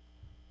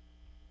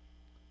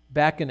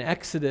 Back in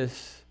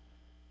Exodus,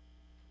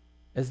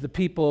 as the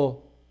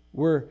people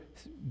were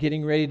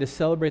getting ready to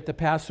celebrate the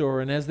Passover,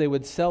 and as they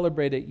would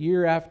celebrate it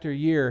year after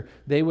year,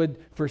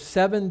 for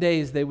 7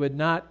 days, they would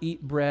not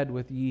eat bread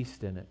with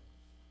yeast in it.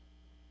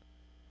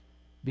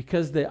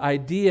 Because the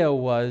idea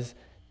was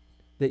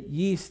that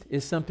yeast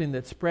is something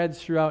that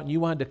spreads throughout, and you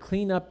wanted to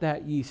clean up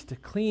that yeast, to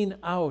clean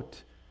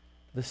out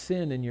the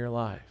sin in your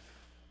life.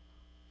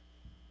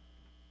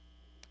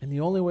 And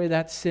the only way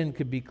that sin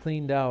could be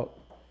cleaned out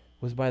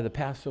was by the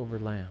Passover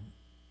lamb.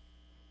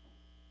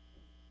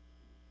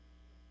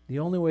 The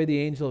only way the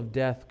angel of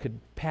death could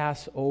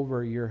pass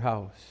over your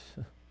house.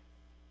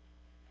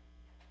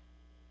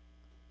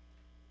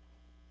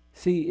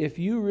 See, if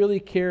you really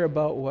care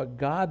about what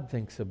God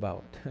thinks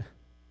about,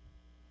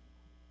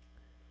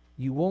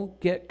 you won't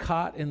get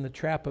caught in the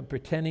trap of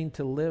pretending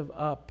to live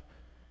up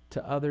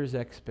to others'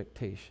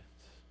 expectations.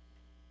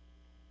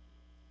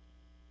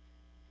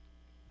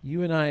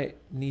 You and I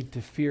need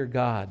to fear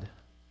God,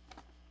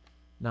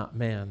 not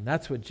man.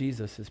 That's what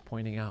Jesus is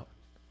pointing out.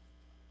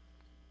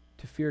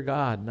 To fear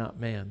God, not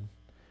man.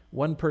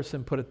 One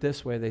person put it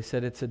this way. They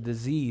said it's a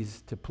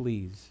disease to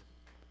please.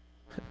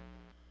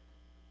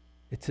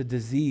 It's a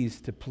disease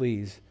to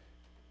please.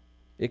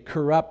 It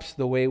corrupts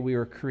the way we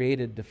were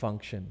created to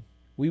function.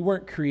 We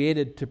weren't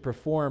created to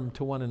perform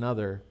to one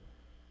another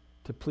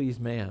to please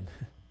man.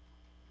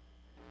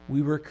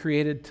 We were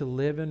created to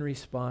live in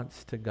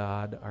response to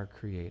God, our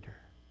Creator.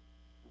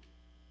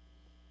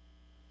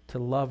 To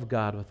love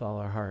God with all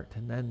our heart,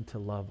 and then to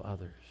love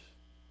others.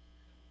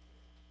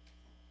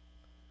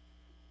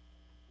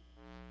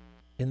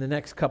 In the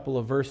next couple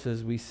of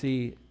verses, we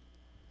see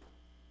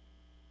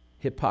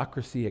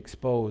hypocrisy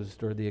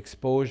exposed, or the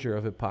exposure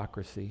of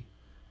hypocrisy.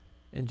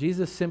 And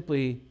Jesus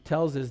simply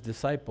tells his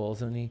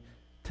disciples, and he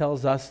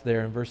tells us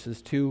there in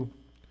verses 2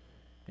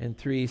 and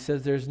 3, he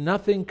says, there's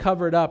nothing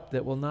covered up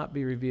that will not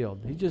be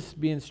revealed. He's just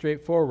being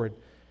straightforward.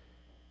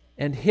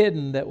 And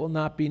hidden that will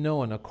not be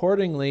known.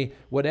 Accordingly,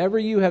 whatever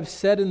you have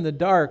said in the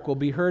dark will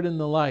be heard in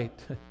the light.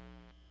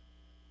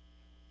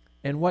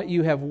 And what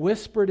you have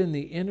whispered in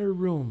the inner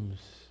rooms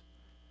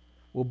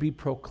will be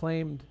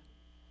proclaimed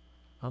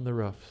on the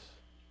roofs.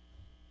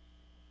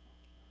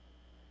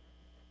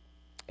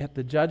 At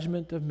the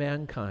judgment of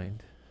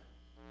mankind,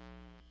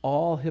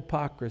 all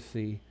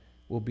hypocrisy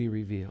will be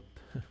revealed.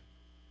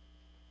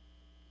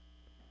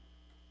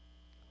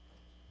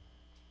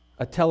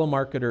 A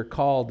telemarketer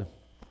called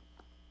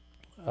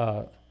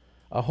a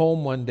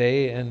home one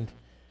day, and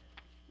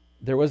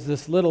there was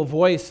this little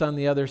voice on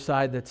the other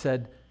side that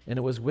said, and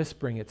it was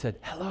whispering, it said,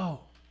 "Hello."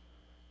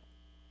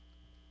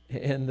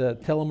 And the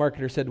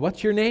telemarketer said,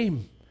 "What's your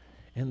name?"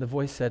 And the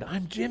voice said,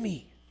 "I'm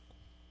Jimmy."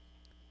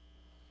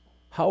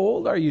 "How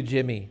old are you,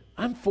 Jimmy?"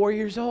 "I'm 4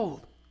 years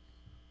old."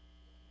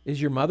 "Is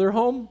your mother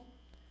home?"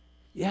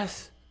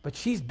 "Yes, but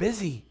she's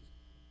busy."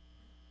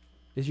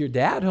 "Is your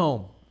dad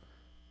home?"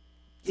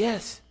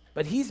 "Yes,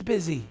 but he's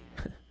busy."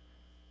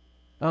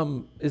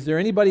 Is there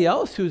anybody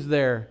else who's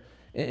there?"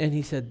 And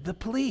he said, "The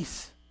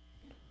police."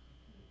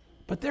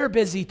 "But they're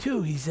busy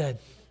too," he said.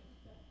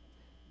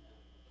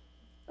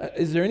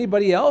 "Is there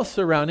anybody else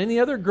around? Any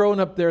other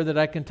grown-up there that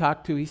I can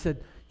talk to?" He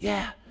said,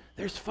 "Yeah,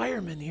 there's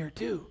firemen here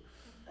too.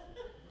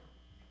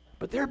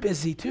 But they're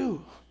busy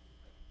too."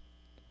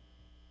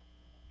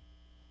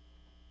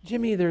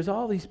 "Jimmy, there's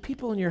all these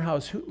people in your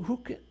house.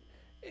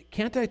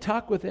 Can't I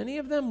talk with any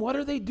of them? What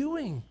are they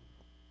doing?"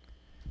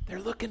 "They're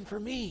looking for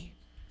me."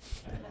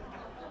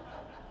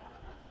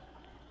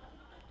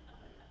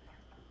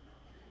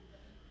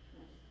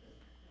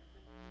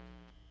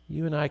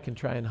 You and I can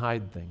try and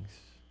hide things.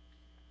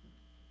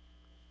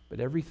 But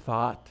every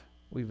thought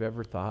we've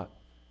ever thought,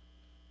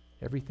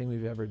 everything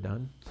we've ever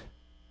done,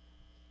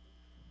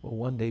 will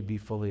one day be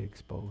fully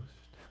exposed.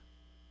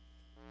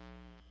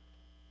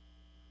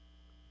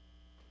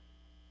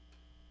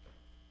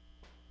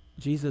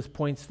 Jesus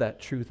points that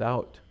truth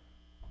out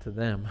to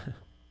them.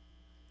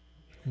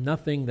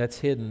 Nothing that's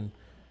hidden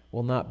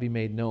will not be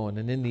made known.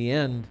 And in the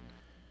end,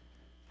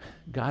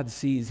 God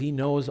sees, He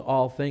knows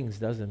all things,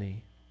 doesn't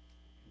He?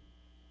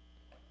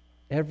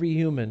 Every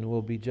human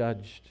will be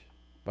judged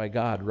by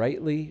God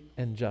rightly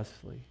and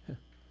justly.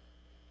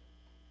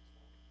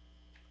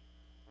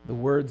 The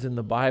words in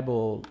the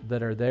Bible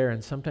that are there,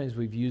 and sometimes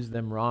we've used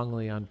them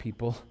wrongly on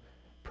people.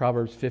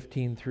 Proverbs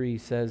 15:3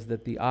 says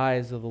that the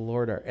eyes of the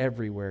Lord are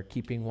everywhere,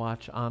 keeping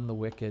watch on the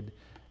wicked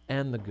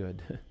and the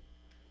good.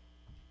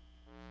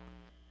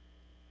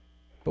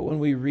 But when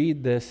we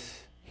read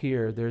this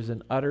here, there's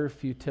an utter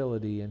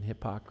futility and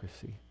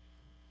hypocrisy.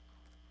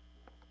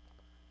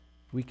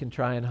 We can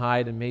try and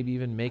hide and maybe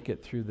even make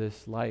it through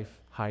this life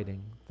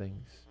hiding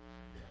things,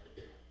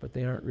 but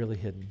they aren't really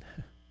hidden.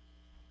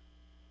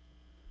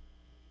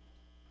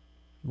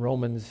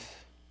 Romans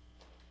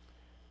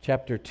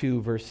chapter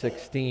 2, verse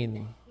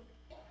 16,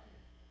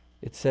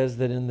 it says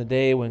that in the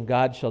day when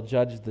God shall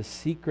judge the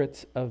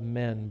secrets of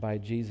men by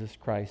Jesus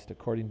Christ,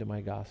 according to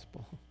my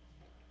gospel.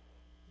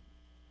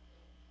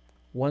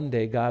 One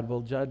day God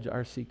will judge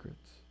our secrets.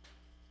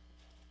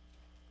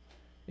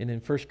 And in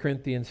 1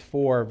 Corinthians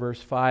 4,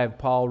 verse 5,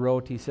 Paul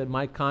wrote, he said,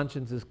 "My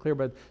conscience is clear,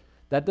 but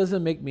that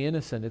doesn't make me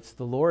innocent. It's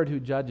the Lord who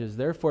judges.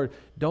 Therefore,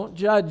 don't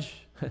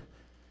judge.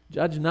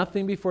 Judge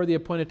nothing before the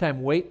appointed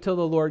time. Wait till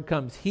the Lord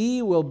comes.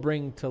 He will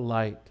bring to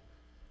light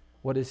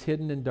what is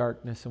hidden in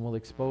darkness and will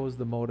expose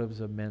the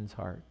motives of men's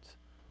hearts.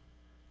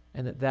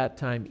 And at that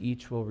time,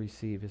 each will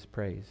receive his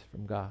praise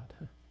from God."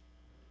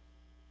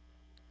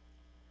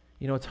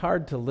 You know, it's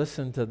hard to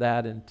listen to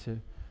that and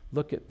to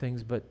look at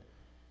things, but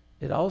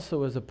it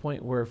also is a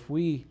point where if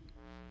we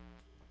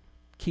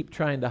keep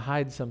trying to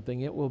hide something,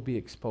 it will be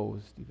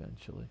exposed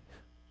eventually.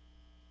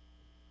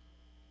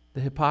 The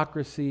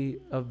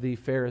hypocrisy of the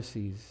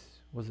Pharisees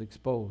was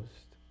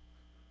exposed.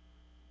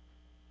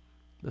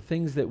 The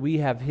things that we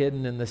have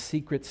hidden and the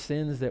secret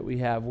sins that we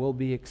have will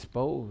be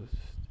exposed.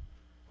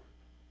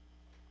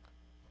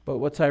 But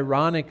what's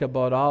ironic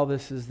about all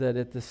this is that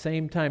at the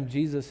same time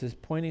Jesus is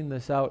pointing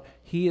this out,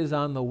 He is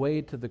on the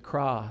way to the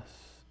cross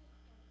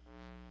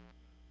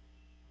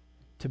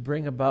to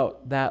bring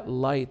about that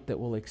light that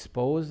will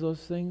expose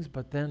those things,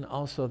 but then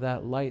also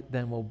that light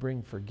then will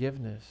bring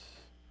forgiveness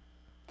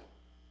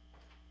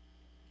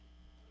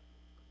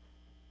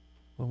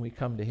when we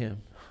come to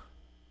Him.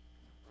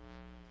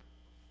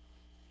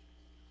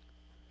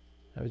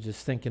 I was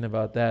just thinking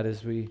about that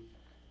as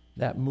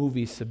that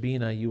movie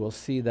Sabina, you will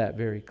see that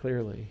very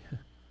clearly.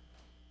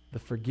 The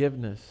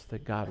forgiveness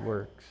that God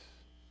works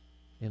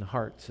in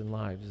hearts and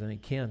lives, and He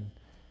can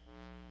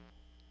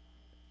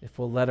if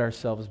we'll let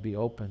ourselves be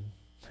open.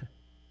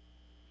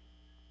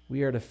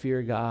 We are to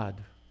fear God,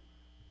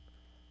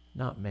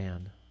 not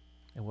man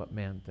and what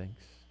man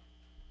thinks,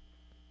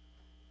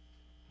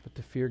 but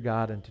to fear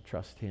God and to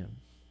trust Him.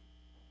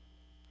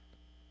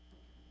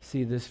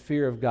 See, this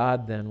fear of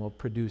God then will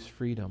produce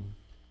freedom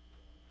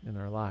in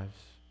our lives.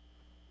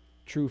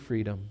 True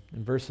freedom.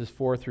 In verses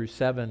 4 through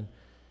 7,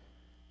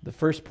 the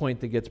first point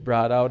that gets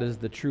brought out is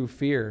the true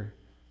fear.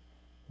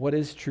 What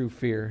is true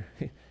fear?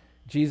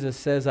 Jesus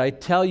says, "I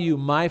tell you,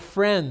 my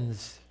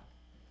friends,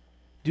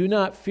 do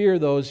not fear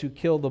those who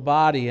kill the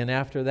body and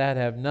after that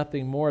have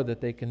nothing more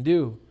that they can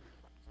do.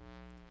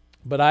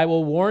 But I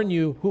will warn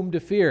you whom to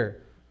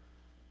fear.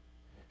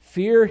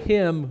 Fear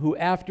him who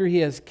after he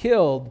has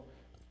killed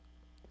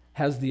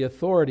has the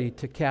authority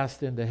to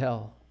cast into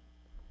hell.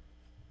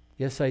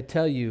 Yes, I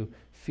tell you,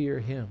 fear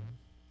him."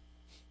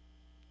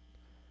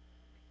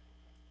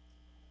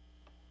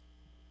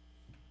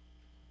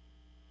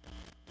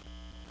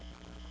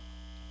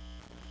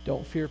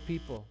 Don't fear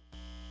people.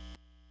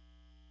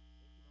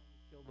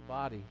 Kill the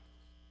body.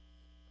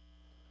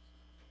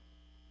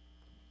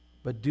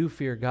 But do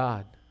fear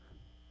God.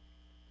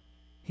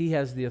 He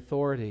has the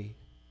authority.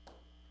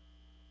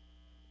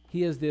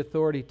 He has the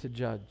authority to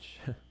judge.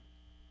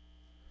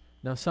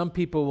 Now, some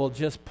people will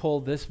just pull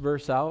this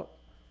verse out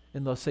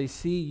and they'll say,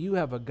 see, you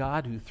have a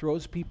God who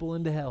throws people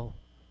into hell.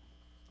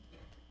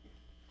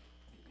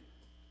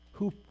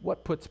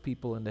 What puts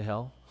people into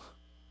hell?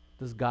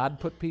 Does God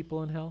put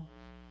people in hell?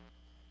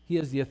 He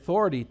has the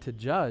authority to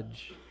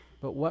judge,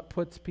 but what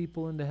puts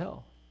people into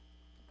hell?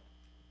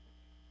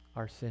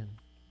 Our sin.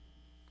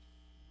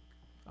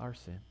 Our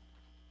sin.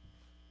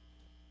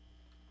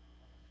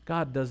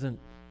 God doesn't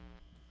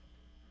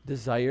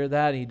desire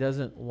that. He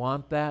doesn't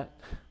want that.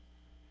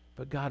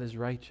 But God is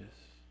righteous.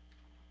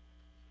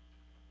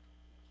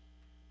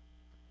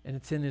 And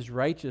it's in His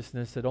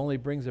righteousness that only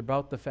brings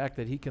about the fact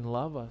that He can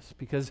love us.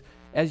 Because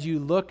as you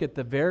look at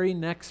the very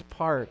next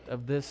part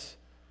of this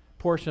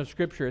portion of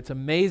Scripture, it's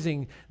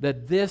amazing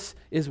that this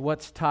is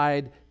what's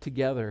tied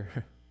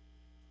together.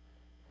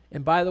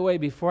 And by the way,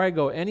 before I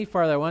go any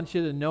farther, I want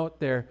you to note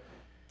there,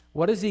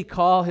 what does He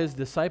call His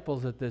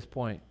disciples at this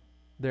point?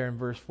 There in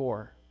verse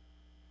 4.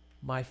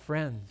 My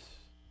friends.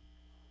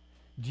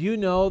 Do you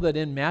know that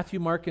in Matthew,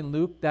 Mark, and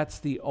Luke, that's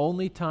the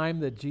only time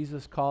that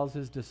Jesus calls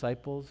His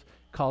disciples,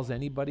 calls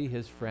anybody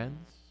His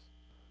friends?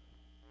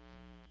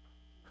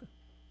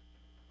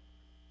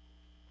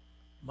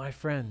 My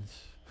friends.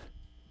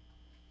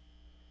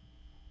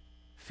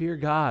 Fear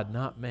God,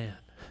 not man.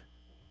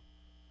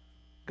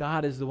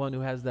 God is the one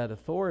who has that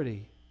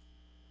authority.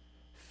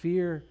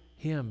 Fear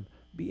Him.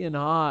 Be in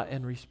awe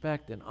and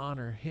respect and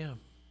honor Him.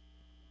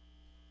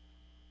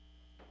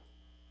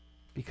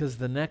 Because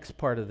the next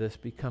part of this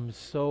becomes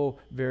so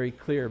very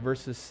clear.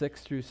 Verses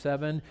 6 through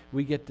 7,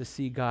 we get to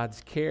see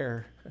God's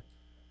care.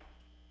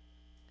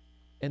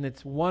 And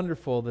it's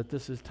wonderful that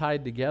this is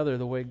tied together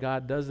the way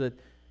God does it.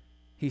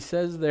 He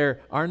says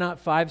there, are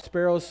not 5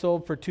 sparrows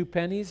sold for 2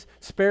 pennies?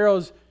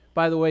 Sparrows,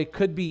 by the way,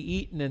 could be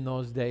eaten in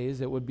those days.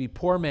 It would be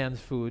poor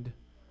man's food.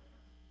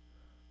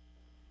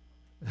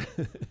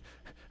 I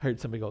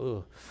heard somebody go,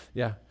 ugh.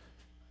 Yeah.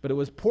 But it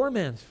was poor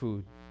man's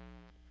food.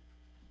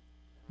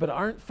 But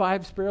aren't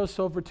 5 sparrows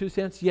sold for 2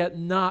 cents? Yet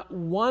not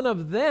one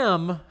of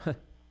them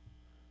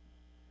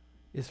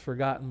is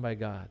forgotten by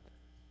God.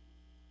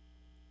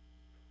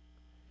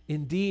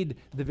 Indeed,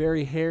 the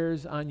very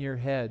hairs on your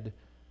head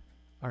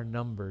are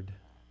numbered.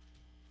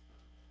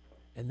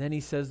 And then He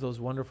says those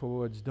wonderful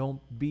words,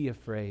 don't be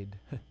afraid.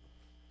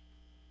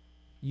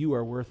 You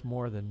are worth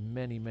more than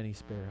many, many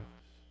sparrows.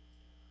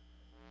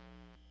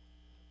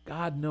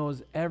 God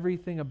knows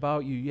everything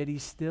about you, yet He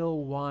still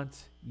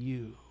wants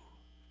you.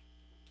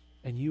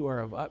 And you are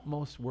of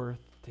utmost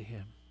worth to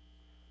Him.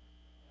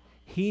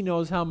 He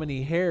knows how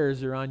many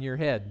hairs are on your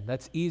head.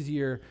 That's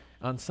easier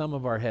on some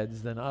of our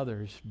heads than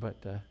others, but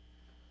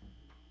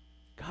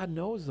God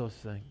knows those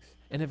things.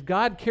 And if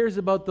God cares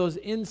about those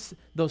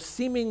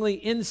seemingly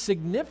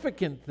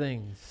insignificant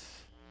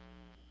things,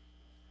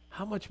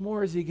 how much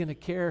more is He going to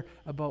care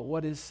about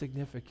what is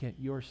significant,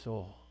 your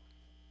soul?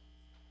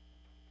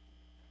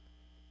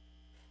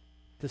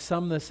 To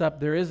sum this up,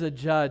 there is a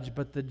judge,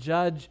 but the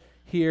judge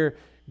here,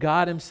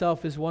 God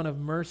Himself, is one of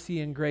mercy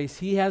and grace.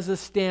 He has a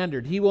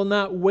standard. He will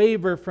not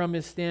waver from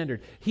His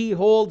standard. He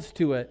holds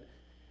to it.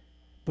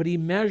 But He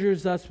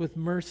measures us with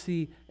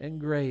mercy and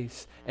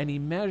grace. And He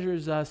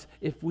measures us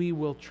if we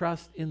will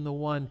trust in the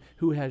one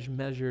who has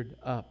measured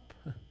up.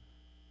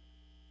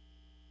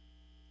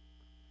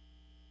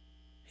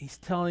 He's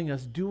telling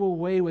us, do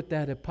away with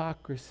that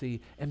hypocrisy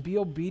and be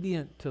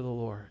obedient to the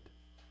Lord.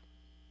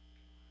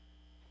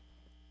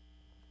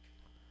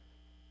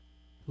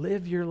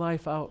 Live your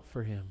life out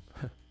for Him.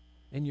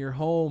 In your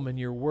home, in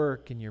your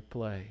work, in your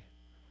play.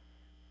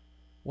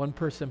 One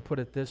person put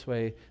it this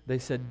way. They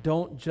said,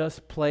 don't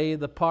just play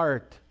the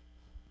part.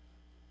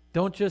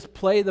 Don't just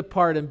play the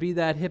part and be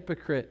that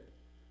hypocrite.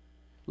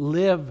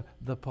 Live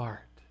the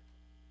part.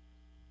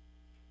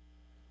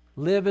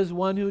 Live as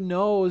one who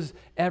knows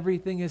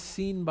everything is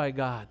seen by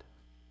God.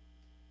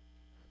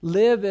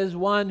 Live as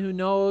one who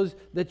knows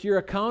that you're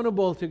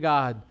accountable to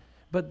God.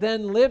 But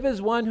then live as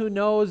one who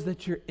knows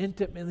that you're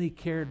intimately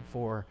cared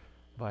for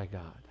by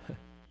God.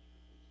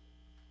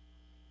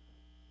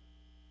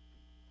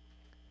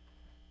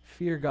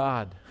 Fear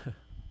God,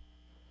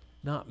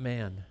 not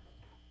man.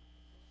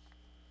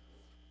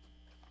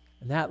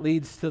 And that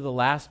leads to the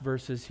last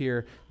verses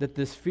here, that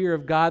this fear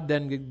of God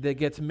then that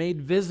gets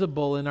made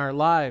visible in our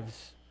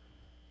lives,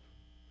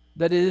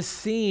 that it is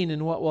seen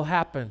in what will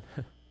happen.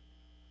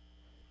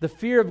 The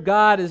fear of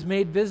God is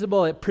made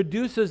visible. It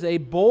produces a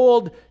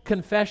bold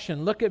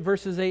confession. Look at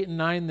verses 8 and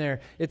 9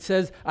 there. It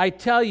says, I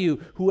tell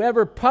you,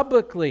 whoever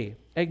publicly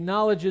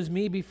acknowledges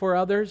me before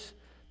others,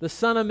 the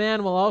Son of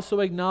Man will also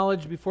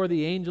acknowledge before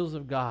the angels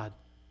of God.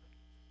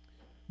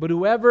 But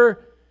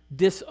whoever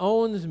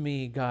disowns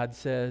me, God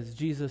says,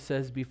 Jesus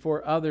says,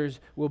 before others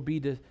will be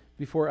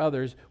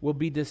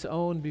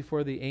disowned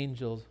before the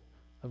angels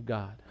of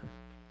God.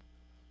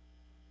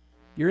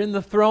 You're in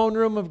the throne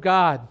room of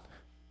God.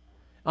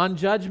 on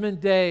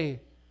Judgment Day,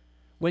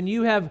 when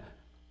you have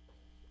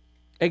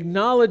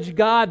acknowledged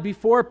God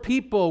before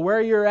people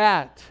where you're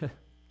at,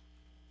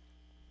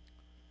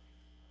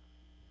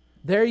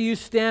 there you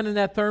stand in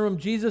that throne room.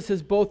 Jesus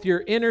is both your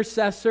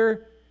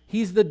intercessor,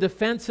 He's the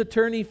defense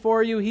attorney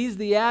for you, He's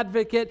the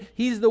advocate,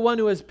 He's the one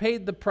who has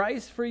paid the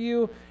price for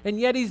you, and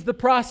yet He's the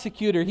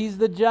prosecutor, He's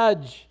the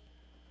judge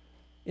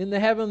in the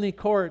heavenly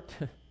court.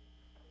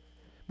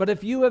 But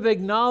if you have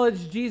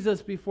acknowledged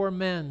Jesus before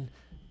men,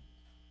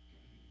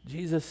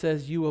 Jesus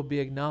says you will be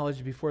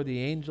acknowledged before the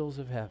angels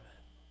of heaven.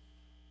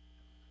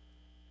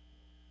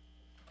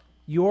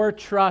 Your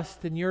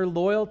trust and your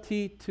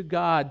loyalty to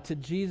God, to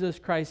Jesus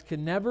Christ,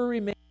 can never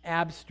remain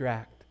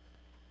abstract.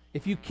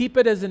 If you keep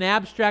it as an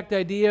abstract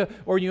idea,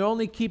 or you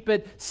only keep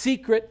it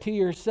secret to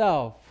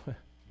yourself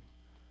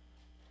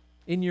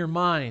in your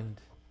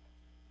mind,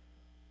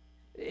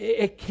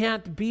 it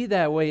can't be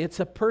that way. It's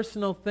a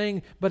personal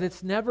thing, but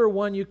it's never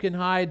one you can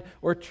hide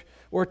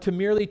or to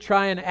merely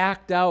try and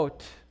act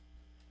out.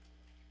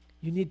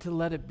 You need to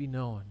let it be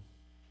known.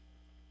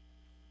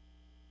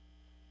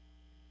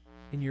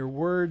 In your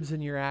words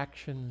and your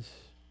actions,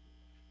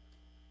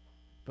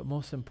 but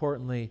most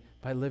importantly,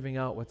 by living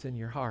out what's in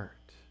your heart,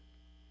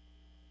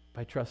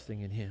 by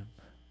trusting in Him.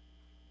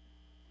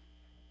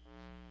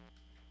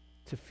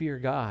 To fear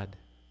God,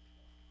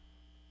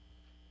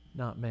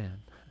 not man.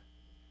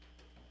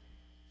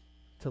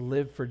 To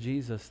live for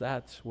Jesus,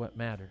 that's what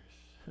matters.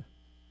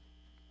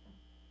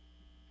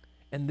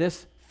 And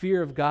this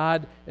fear of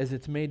God, as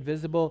it's made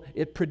visible,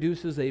 it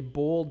produces a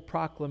bold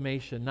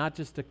proclamation, not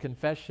just a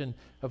confession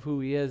of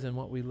who He is and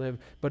what we live,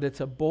 but it's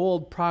a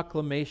bold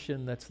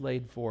proclamation that's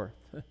laid forth.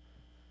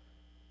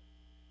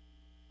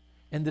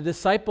 And the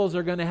disciples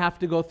are going to have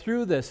to go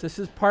through this. This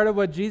is part of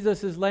what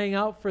Jesus is laying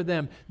out for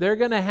them. They're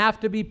going to have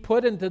to be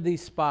put into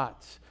these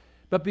spots.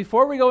 But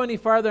before we go any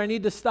farther, I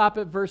need to stop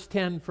at verse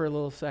 10 for a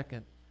little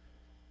second.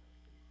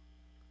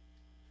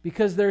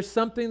 Because there's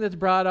something that's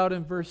brought out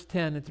in verse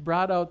 10. It's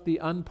brought out the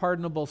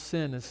unpardonable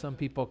sin, as some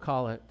people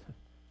call it.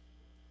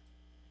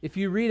 If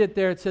you read it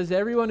there, it says,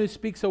 everyone who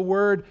speaks a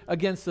word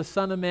against the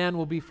Son of Man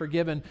will be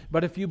forgiven.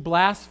 But if you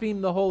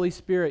blaspheme the Holy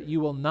Spirit, you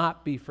will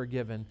not be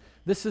forgiven.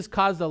 This has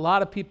caused a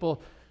lot of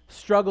people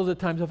struggles at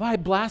times. If I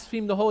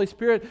blaspheme the Holy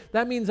Spirit,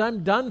 that means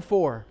I'm done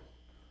for.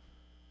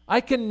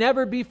 I can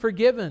never be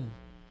forgiven.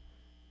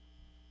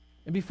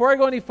 And before I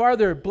go any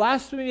farther,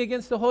 blasphemy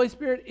against the Holy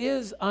Spirit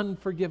is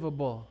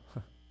unforgivable.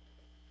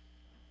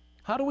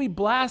 How do we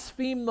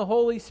blaspheme the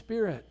Holy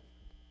Spirit?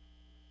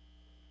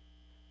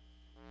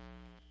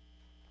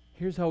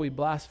 Here's how we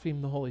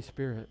blaspheme the Holy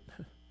Spirit.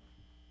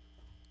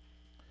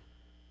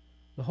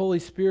 The Holy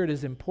Spirit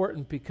is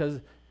important because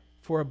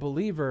for a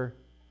believer,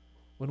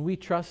 when we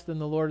trust in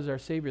the Lord as our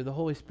Savior, the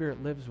Holy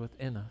Spirit lives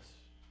within us.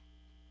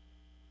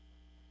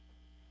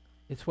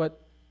 It's what,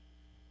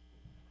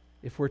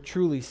 if we're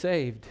truly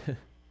saved,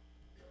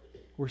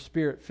 we're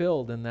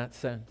Spirit-filled in that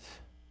sense.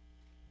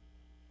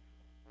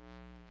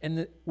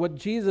 And what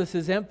Jesus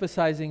is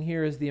emphasizing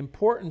here is the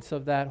importance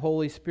of that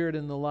Holy Spirit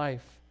in the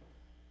life.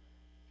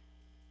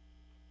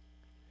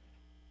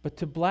 But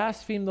to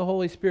blaspheme the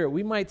Holy Spirit,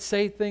 we might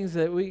say things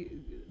that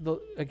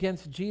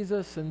against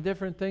Jesus and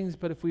different things,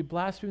 but if we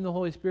blaspheme the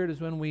Holy Spirit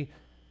is when we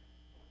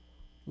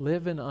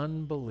live in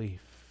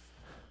unbelief.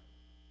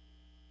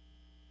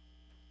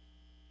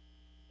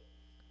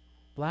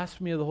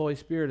 Blasphemy of the Holy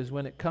Spirit is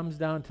when it comes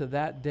down to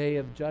that day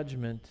of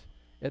judgment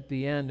at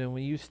the end, and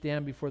when you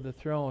stand before the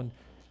throne.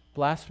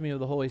 Blasphemy of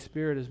the Holy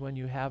Spirit is when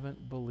you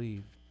haven't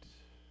believed.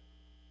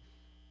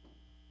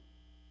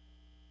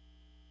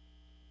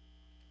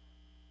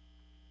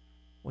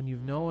 When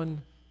you've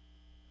known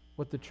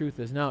what the truth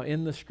is. Now,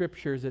 in the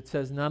Scriptures, it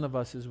says none of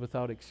us is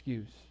without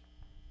excuse.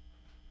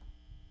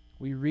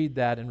 We read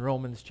that in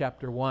Romans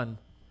chapter 1,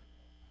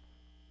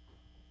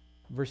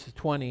 verses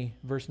 20,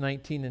 verse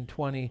 19 and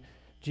 20.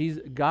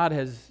 God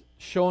has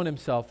shown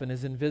Himself in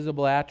His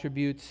invisible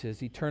attributes,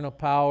 His eternal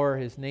power,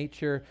 His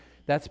nature.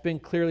 That's been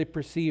clearly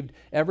perceived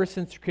ever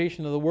since the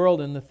creation of the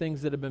world and the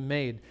things that have been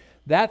made.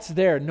 That's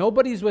there.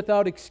 Nobody's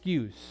without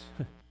excuse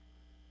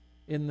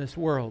in this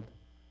world.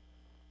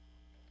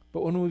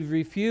 But when we've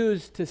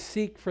refused to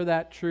seek for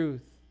that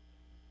truth,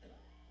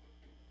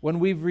 when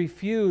we've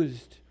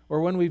refused or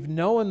when we've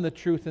known the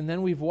truth and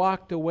then we've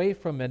walked away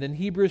from it. In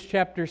Hebrews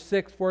chapter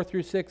 6, 4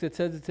 through 6, it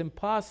says it's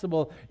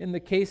impossible in the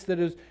case that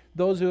is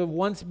those who have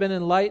once been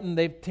enlightened,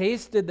 they've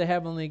tasted the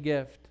heavenly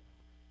gift.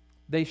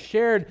 They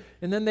shared,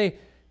 and then they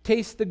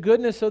taste the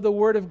goodness of the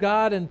Word of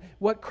God and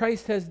what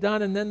Christ has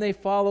done, and then they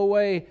fall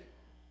away.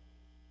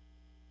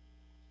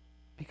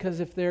 Because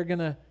if they're going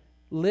to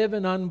live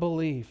in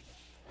unbelief,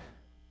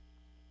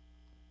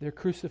 they're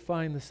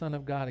crucifying the Son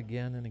of God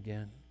again and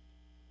again.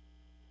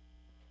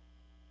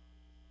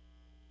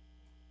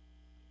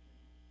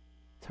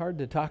 It's hard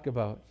to talk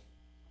about.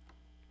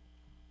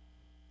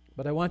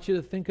 But I want you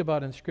to think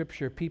about in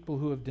Scripture people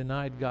who have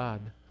denied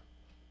God.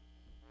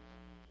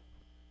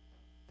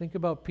 Think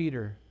about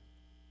Peter.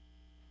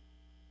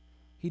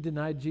 He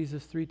denied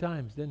Jesus 3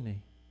 times, didn't he?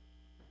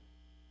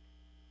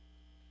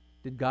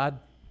 Did God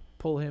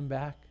pull him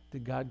back?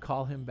 Did God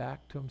call him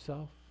back to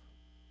himself?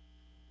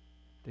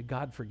 Did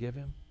God forgive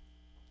him?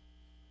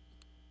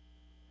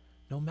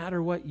 No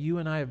matter what you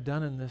and I have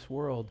done in this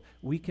world,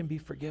 we can be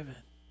forgiven.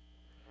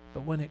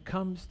 But when it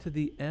comes to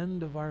the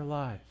end of our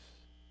lives,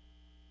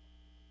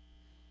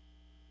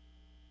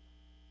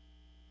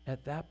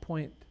 at that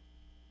point,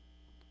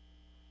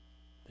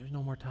 there's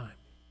no more time.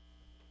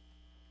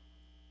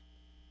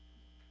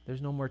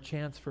 There's no more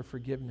chance for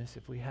forgiveness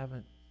if we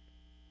haven't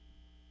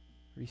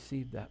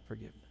received that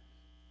forgiveness.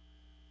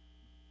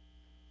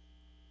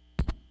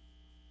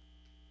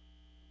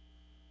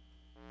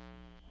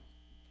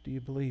 Do you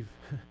believe?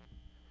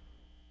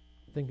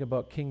 Think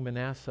about King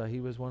Manasseh. He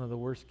was one of the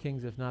worst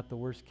kings, if not the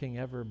worst king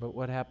ever. But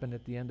what happened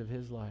at the end of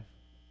his life?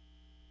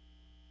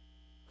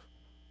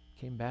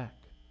 Came back.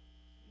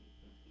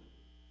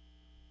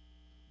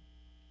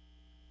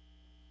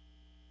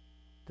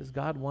 Does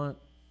God want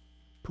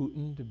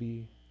Putin to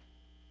be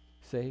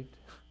saved?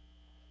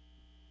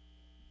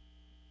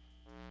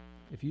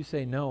 If you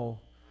say no,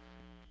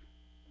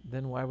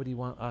 then why would he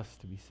want us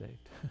to be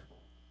saved?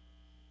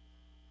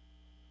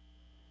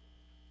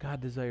 God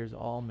desires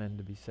all men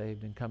to be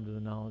saved and come to the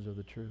knowledge of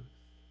the truth.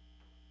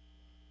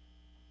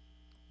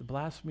 The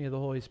blasphemy of the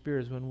Holy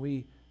Spirit is when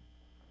we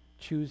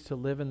choose to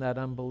live in that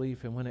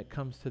unbelief, and when it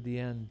comes to the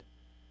end,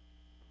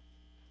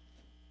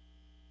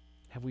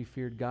 have we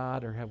feared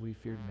God or have we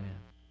feared man?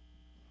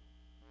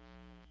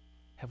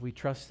 Have we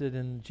trusted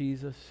in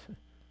Jesus?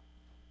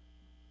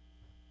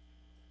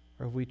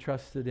 Or have we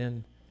trusted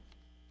in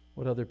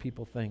what other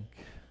people think?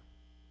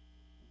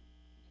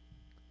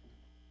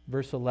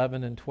 Verse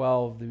 11 and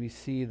 12, we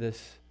see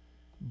this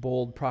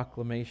bold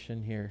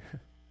proclamation here.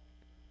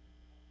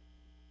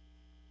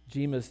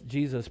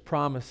 Jesus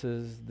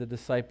promises the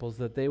disciples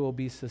that they will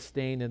be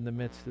sustained in the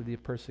midst of the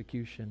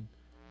persecution.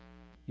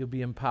 You'll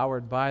be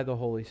empowered by the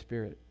Holy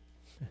Spirit.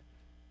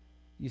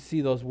 You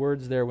see those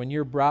words there. When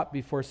you're brought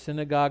before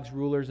synagogues,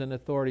 rulers, and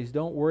authorities,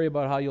 don't worry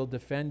about how you'll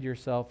defend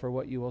yourself or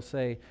what you will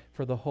say,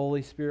 for the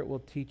Holy Spirit will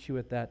teach you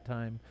at that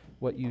time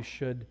what you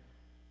should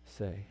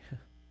say.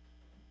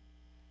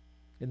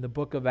 In the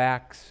book of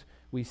Acts,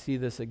 we see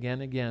this again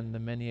and again, the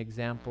many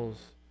examples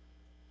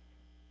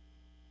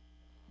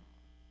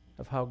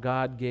of how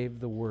God gave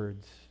the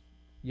words.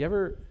 You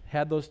ever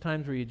had those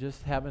times where you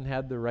just haven't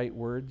had the right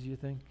words, you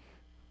think,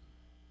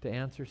 to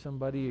answer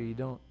somebody, or you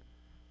don't?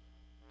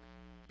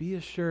 Be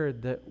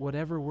assured that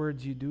whatever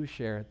words you do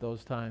share at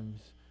those times,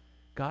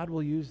 God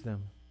will use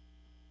them.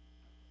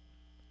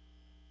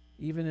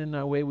 Even in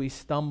a way we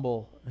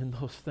stumble in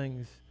those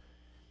things,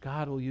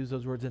 God will use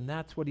those words. And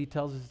that's what he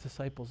tells his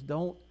disciples.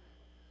 Don't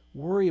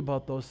worry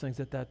about those things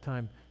at that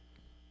time.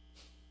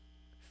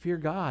 Fear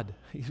God,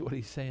 is what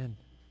he's saying,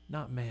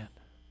 not man.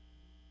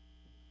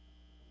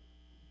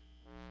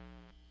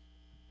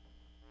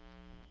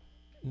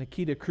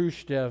 Nikita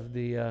Khrushchev,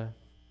 the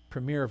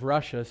premier of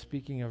Russia,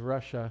 speaking of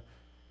Russia,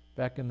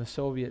 back in the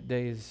Soviet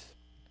days,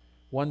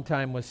 one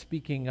time was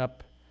speaking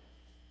up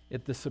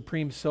at the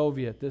Supreme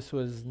Soviet. This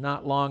was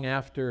not long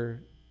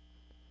after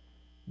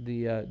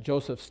the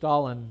Joseph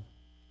Stalin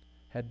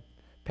had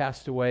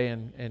passed away,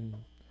 and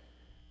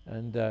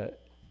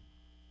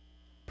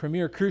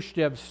Premier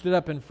Khrushchev stood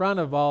up in front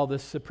of all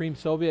this Supreme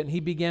Soviet, and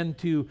he began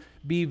to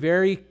be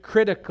very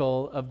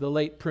critical of the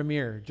late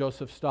Premier,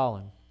 Joseph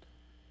Stalin,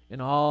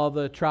 and all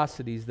the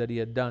atrocities that he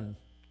had done.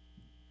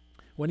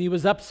 When he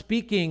was up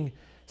speaking,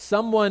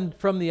 someone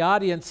from the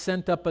audience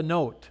sent up a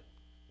note.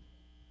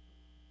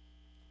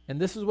 And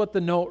this is what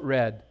the note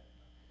read.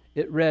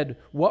 It read,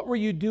 "What were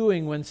you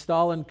doing when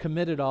Stalin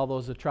committed all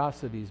those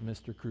atrocities,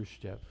 Mr.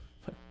 Khrushchev?"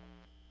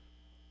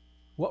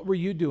 What were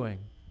you doing?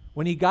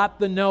 When he got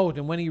the note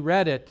and when he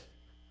read it,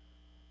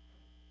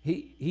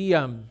 he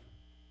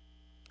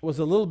was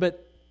a little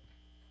bit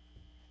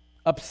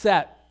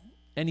upset.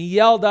 And he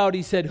yelled out,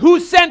 he said, "Who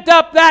sent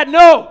up that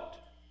note?"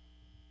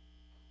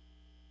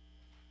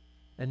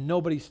 And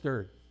nobody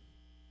stirred.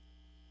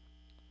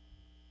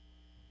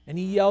 And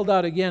he yelled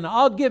out again,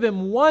 "I'll give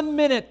him 1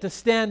 minute to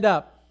stand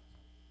up."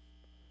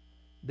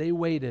 They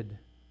waited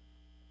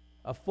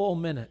a full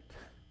minute.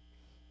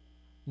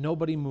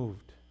 Nobody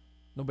moved.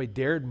 Nobody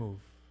dared move.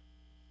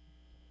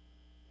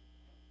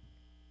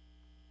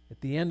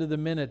 At the end of the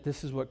minute,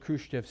 this is what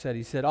Khrushchev said.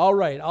 He said, "All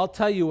right, I'll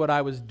tell you what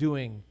I was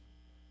doing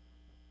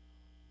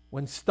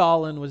when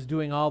Stalin was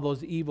doing all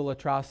those evil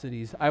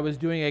atrocities. I was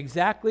doing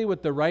exactly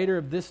what the writer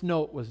of this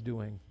note was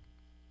doing.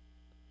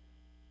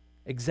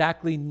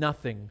 Exactly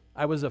nothing.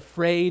 I was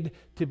afraid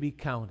to be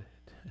counted."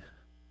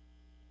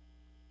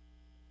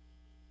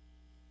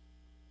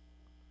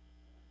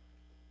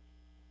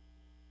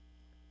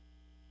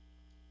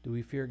 Do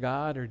we fear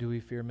God or do we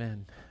fear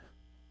men?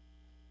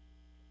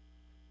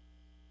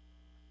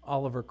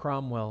 Oliver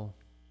Cromwell,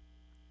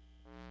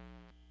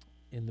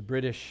 in the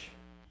British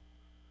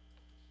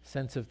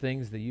sense of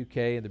things, the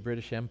UK, the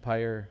British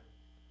Empire,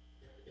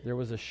 there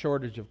was a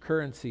shortage of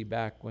currency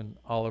back when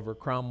Oliver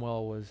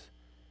Cromwell was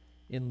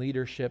in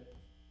leadership,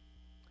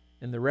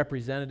 and the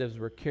representatives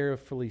were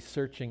carefully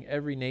searching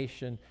every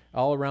nation,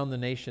 all around the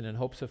nation, in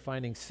hopes of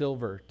finding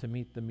silver to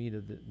meet the need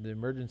of the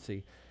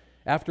emergency.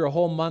 After a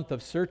whole month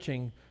of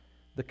searching,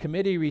 the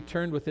committee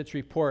returned with its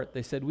report.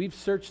 They said, "We've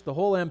searched the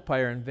whole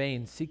empire in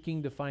vain,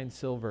 seeking to find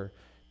silver.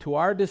 To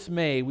our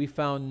dismay, we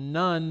found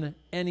none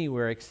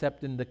anywhere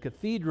except in the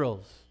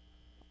cathedrals,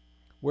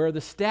 where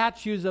the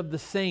statues of the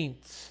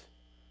saints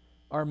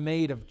are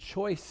made of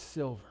choice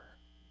silver."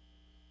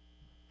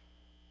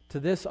 To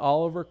this,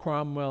 Oliver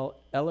Cromwell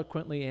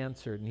eloquently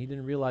answered, and he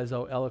didn't realize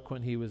how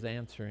eloquent he was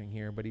answering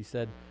here, but he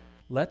said,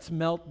 "Let's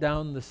melt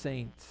down the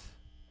saints.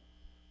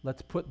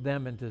 Let's put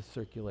them into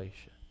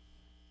circulation.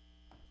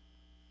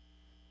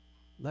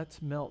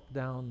 Let's melt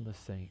down the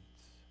saints."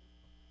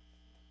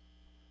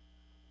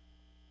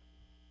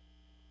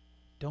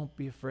 Don't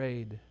be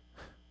afraid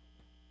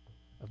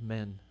of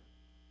men.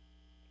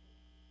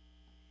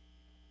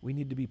 We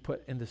need to be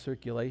put into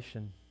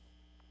circulation.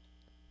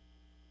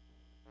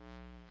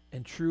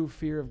 And true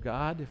fear of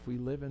God, if we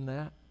live in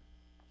that,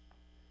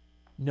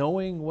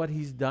 knowing what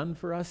He's done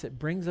for us, it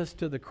brings us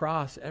to the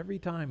cross every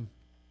time.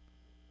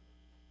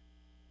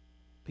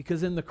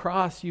 Because in the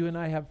cross, you and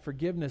I have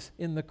forgiveness.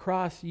 In the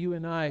cross, you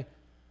and I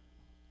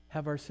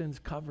have our sins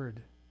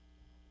covered.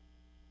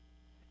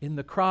 In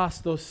the cross,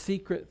 those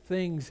secret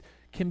things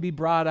can be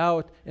brought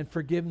out, and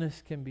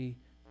forgiveness can be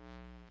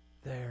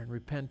there, and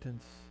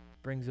repentance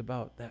brings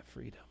about that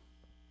freedom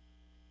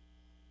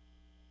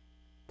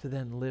to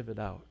then live it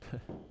out,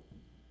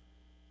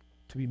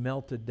 to be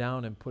melted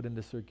down and put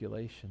into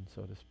circulation,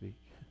 so to speak.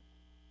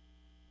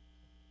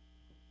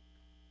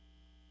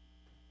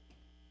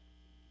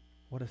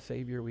 What a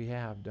Savior we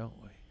have, don't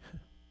we?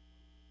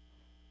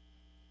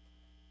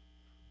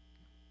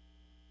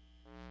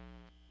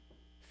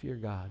 Fear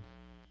God,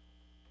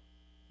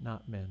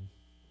 not men.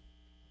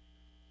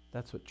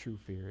 That's what true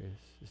fear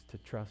is to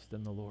trust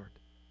in the Lord.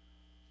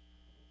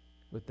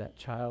 With that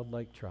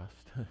childlike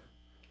trust,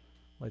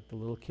 like the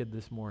little kid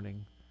this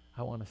morning,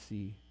 I want to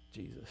see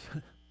Jesus.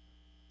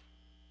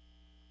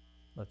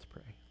 Let's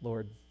pray.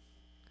 Lord,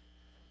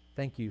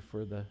 thank you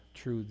for the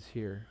truths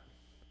here.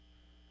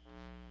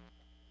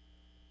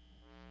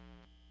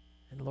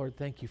 And Lord,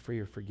 thank you for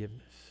your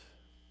forgiveness.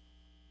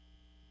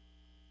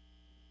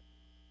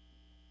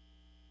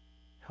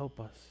 Help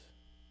us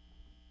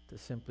to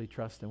simply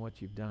trust in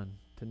what you've done,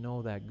 to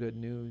know that good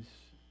news,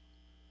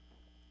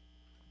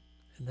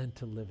 and then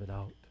to live it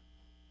out.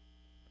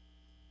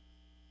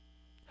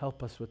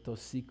 Help us with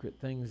those secret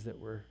things that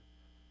we're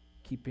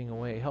keeping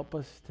away. Help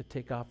us to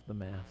take off the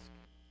mask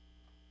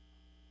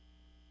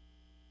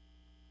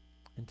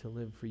and to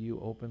live for you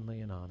openly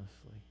and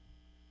honestly,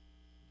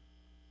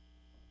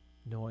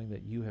 knowing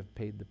that you have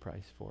paid the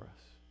price for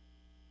us.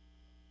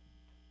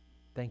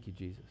 Thank you,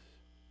 Jesus.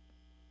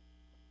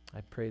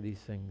 I pray these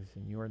things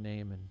in your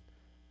name and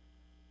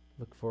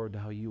look forward to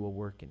how you will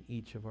work in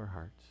each of our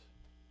hearts.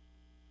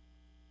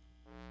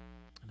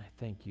 And I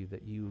thank you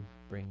that you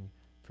bring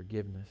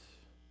forgiveness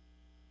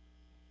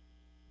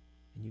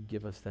and you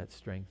give us that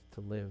strength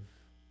to live.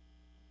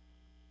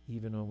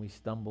 Even when we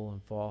stumble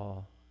and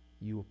fall,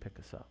 you will pick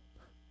us up.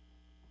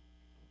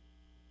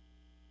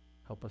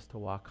 Help us to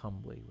walk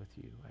humbly with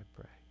you, I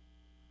pray.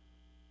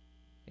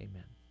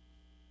 Amen.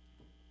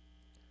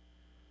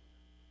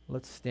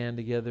 Let's stand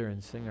together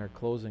and sing our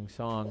closing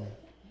song.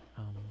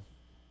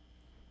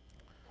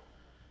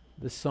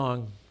 This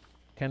song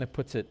kind of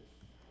puts it,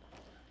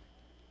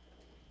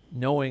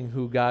 knowing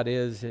who God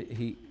is,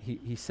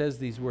 he says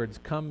these words,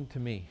 "Come to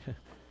me,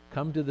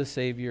 come to the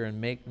Savior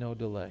and make no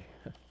delay."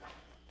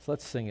 So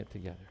let's sing it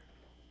together.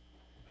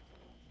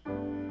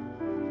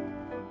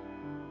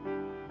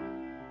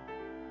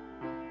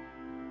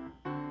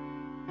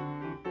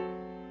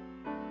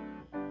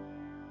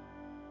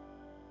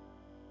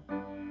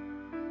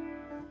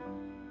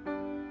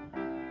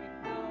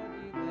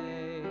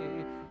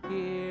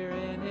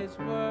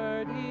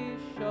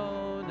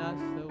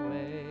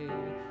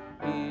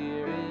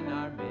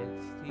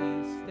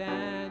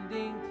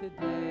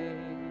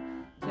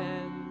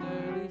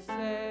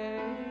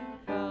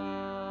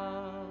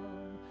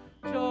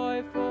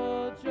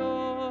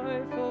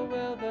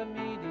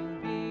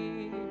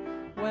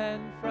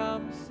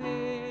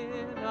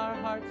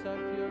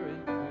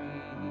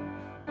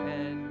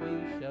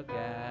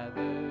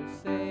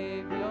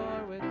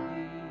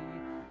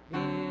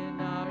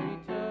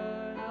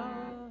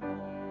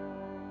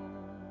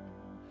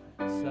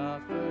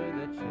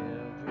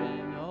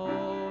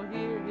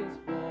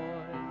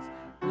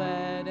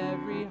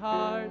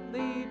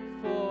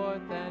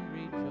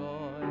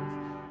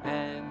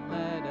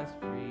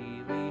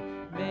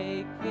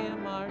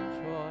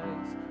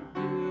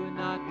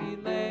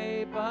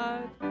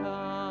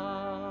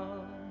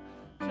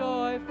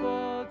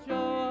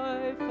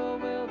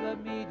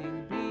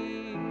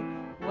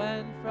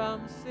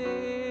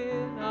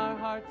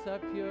 Are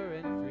pure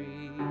and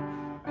free,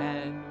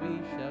 and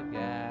we shall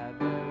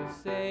gather,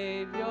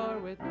 Savior,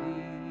 with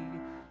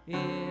thee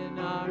in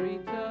our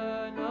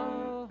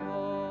eternal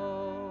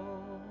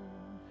home.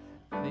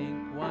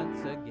 Think once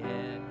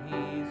again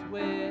he's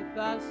with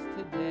us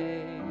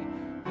today.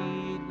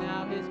 Heed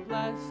now his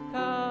blessed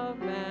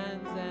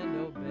commands and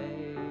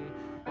obey.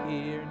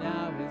 Hear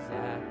now his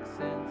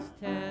accents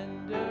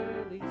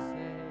tenderly say,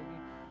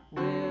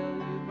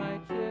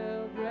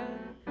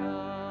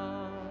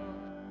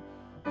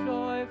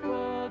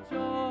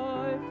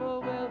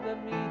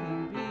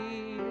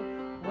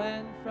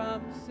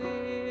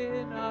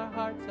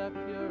 hearts are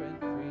pure and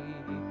free,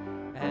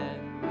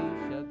 and we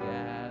shall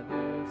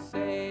gather,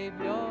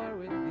 Savior,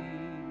 with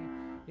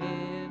thee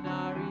in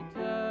our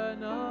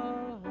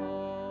eternal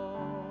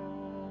home.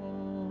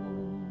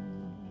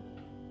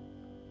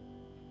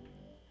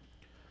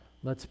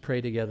 Let's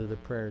pray together the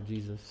prayer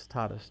Jesus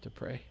taught us to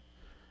pray.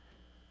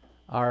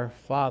 Our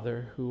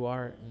Father, who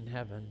art in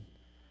heaven,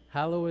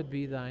 hallowed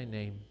be thy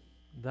name.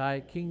 Thy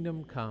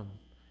kingdom come,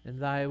 and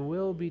thy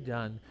will be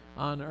done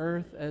on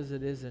earth as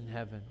it is in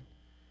heaven.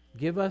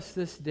 Give us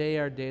this day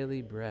our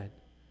daily bread,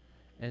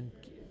 and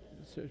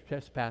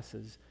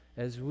trespasses,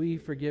 as we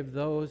forgive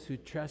those who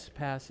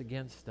trespass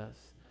against us.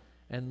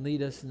 And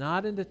lead us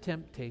not into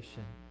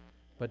temptation,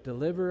 but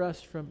deliver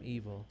us from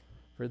evil.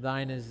 For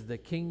thine is the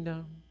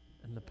kingdom,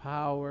 and the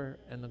power,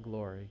 and the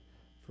glory,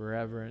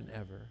 forever and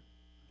ever.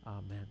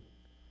 Amen.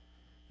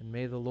 And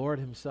may the Lord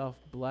himself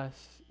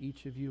bless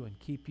each of you and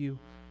keep you.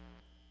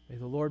 May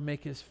the Lord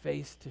make his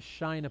face to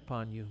shine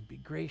upon you and be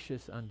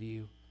gracious unto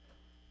you.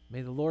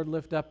 May the Lord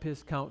lift up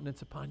his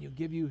countenance upon you,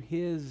 give you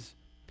his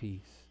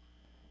peace.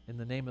 In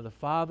the name of the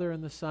Father,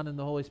 and the Son, and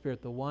the Holy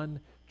Spirit, the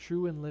one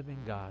true and living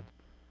God.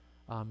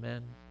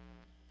 Amen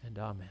and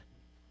amen.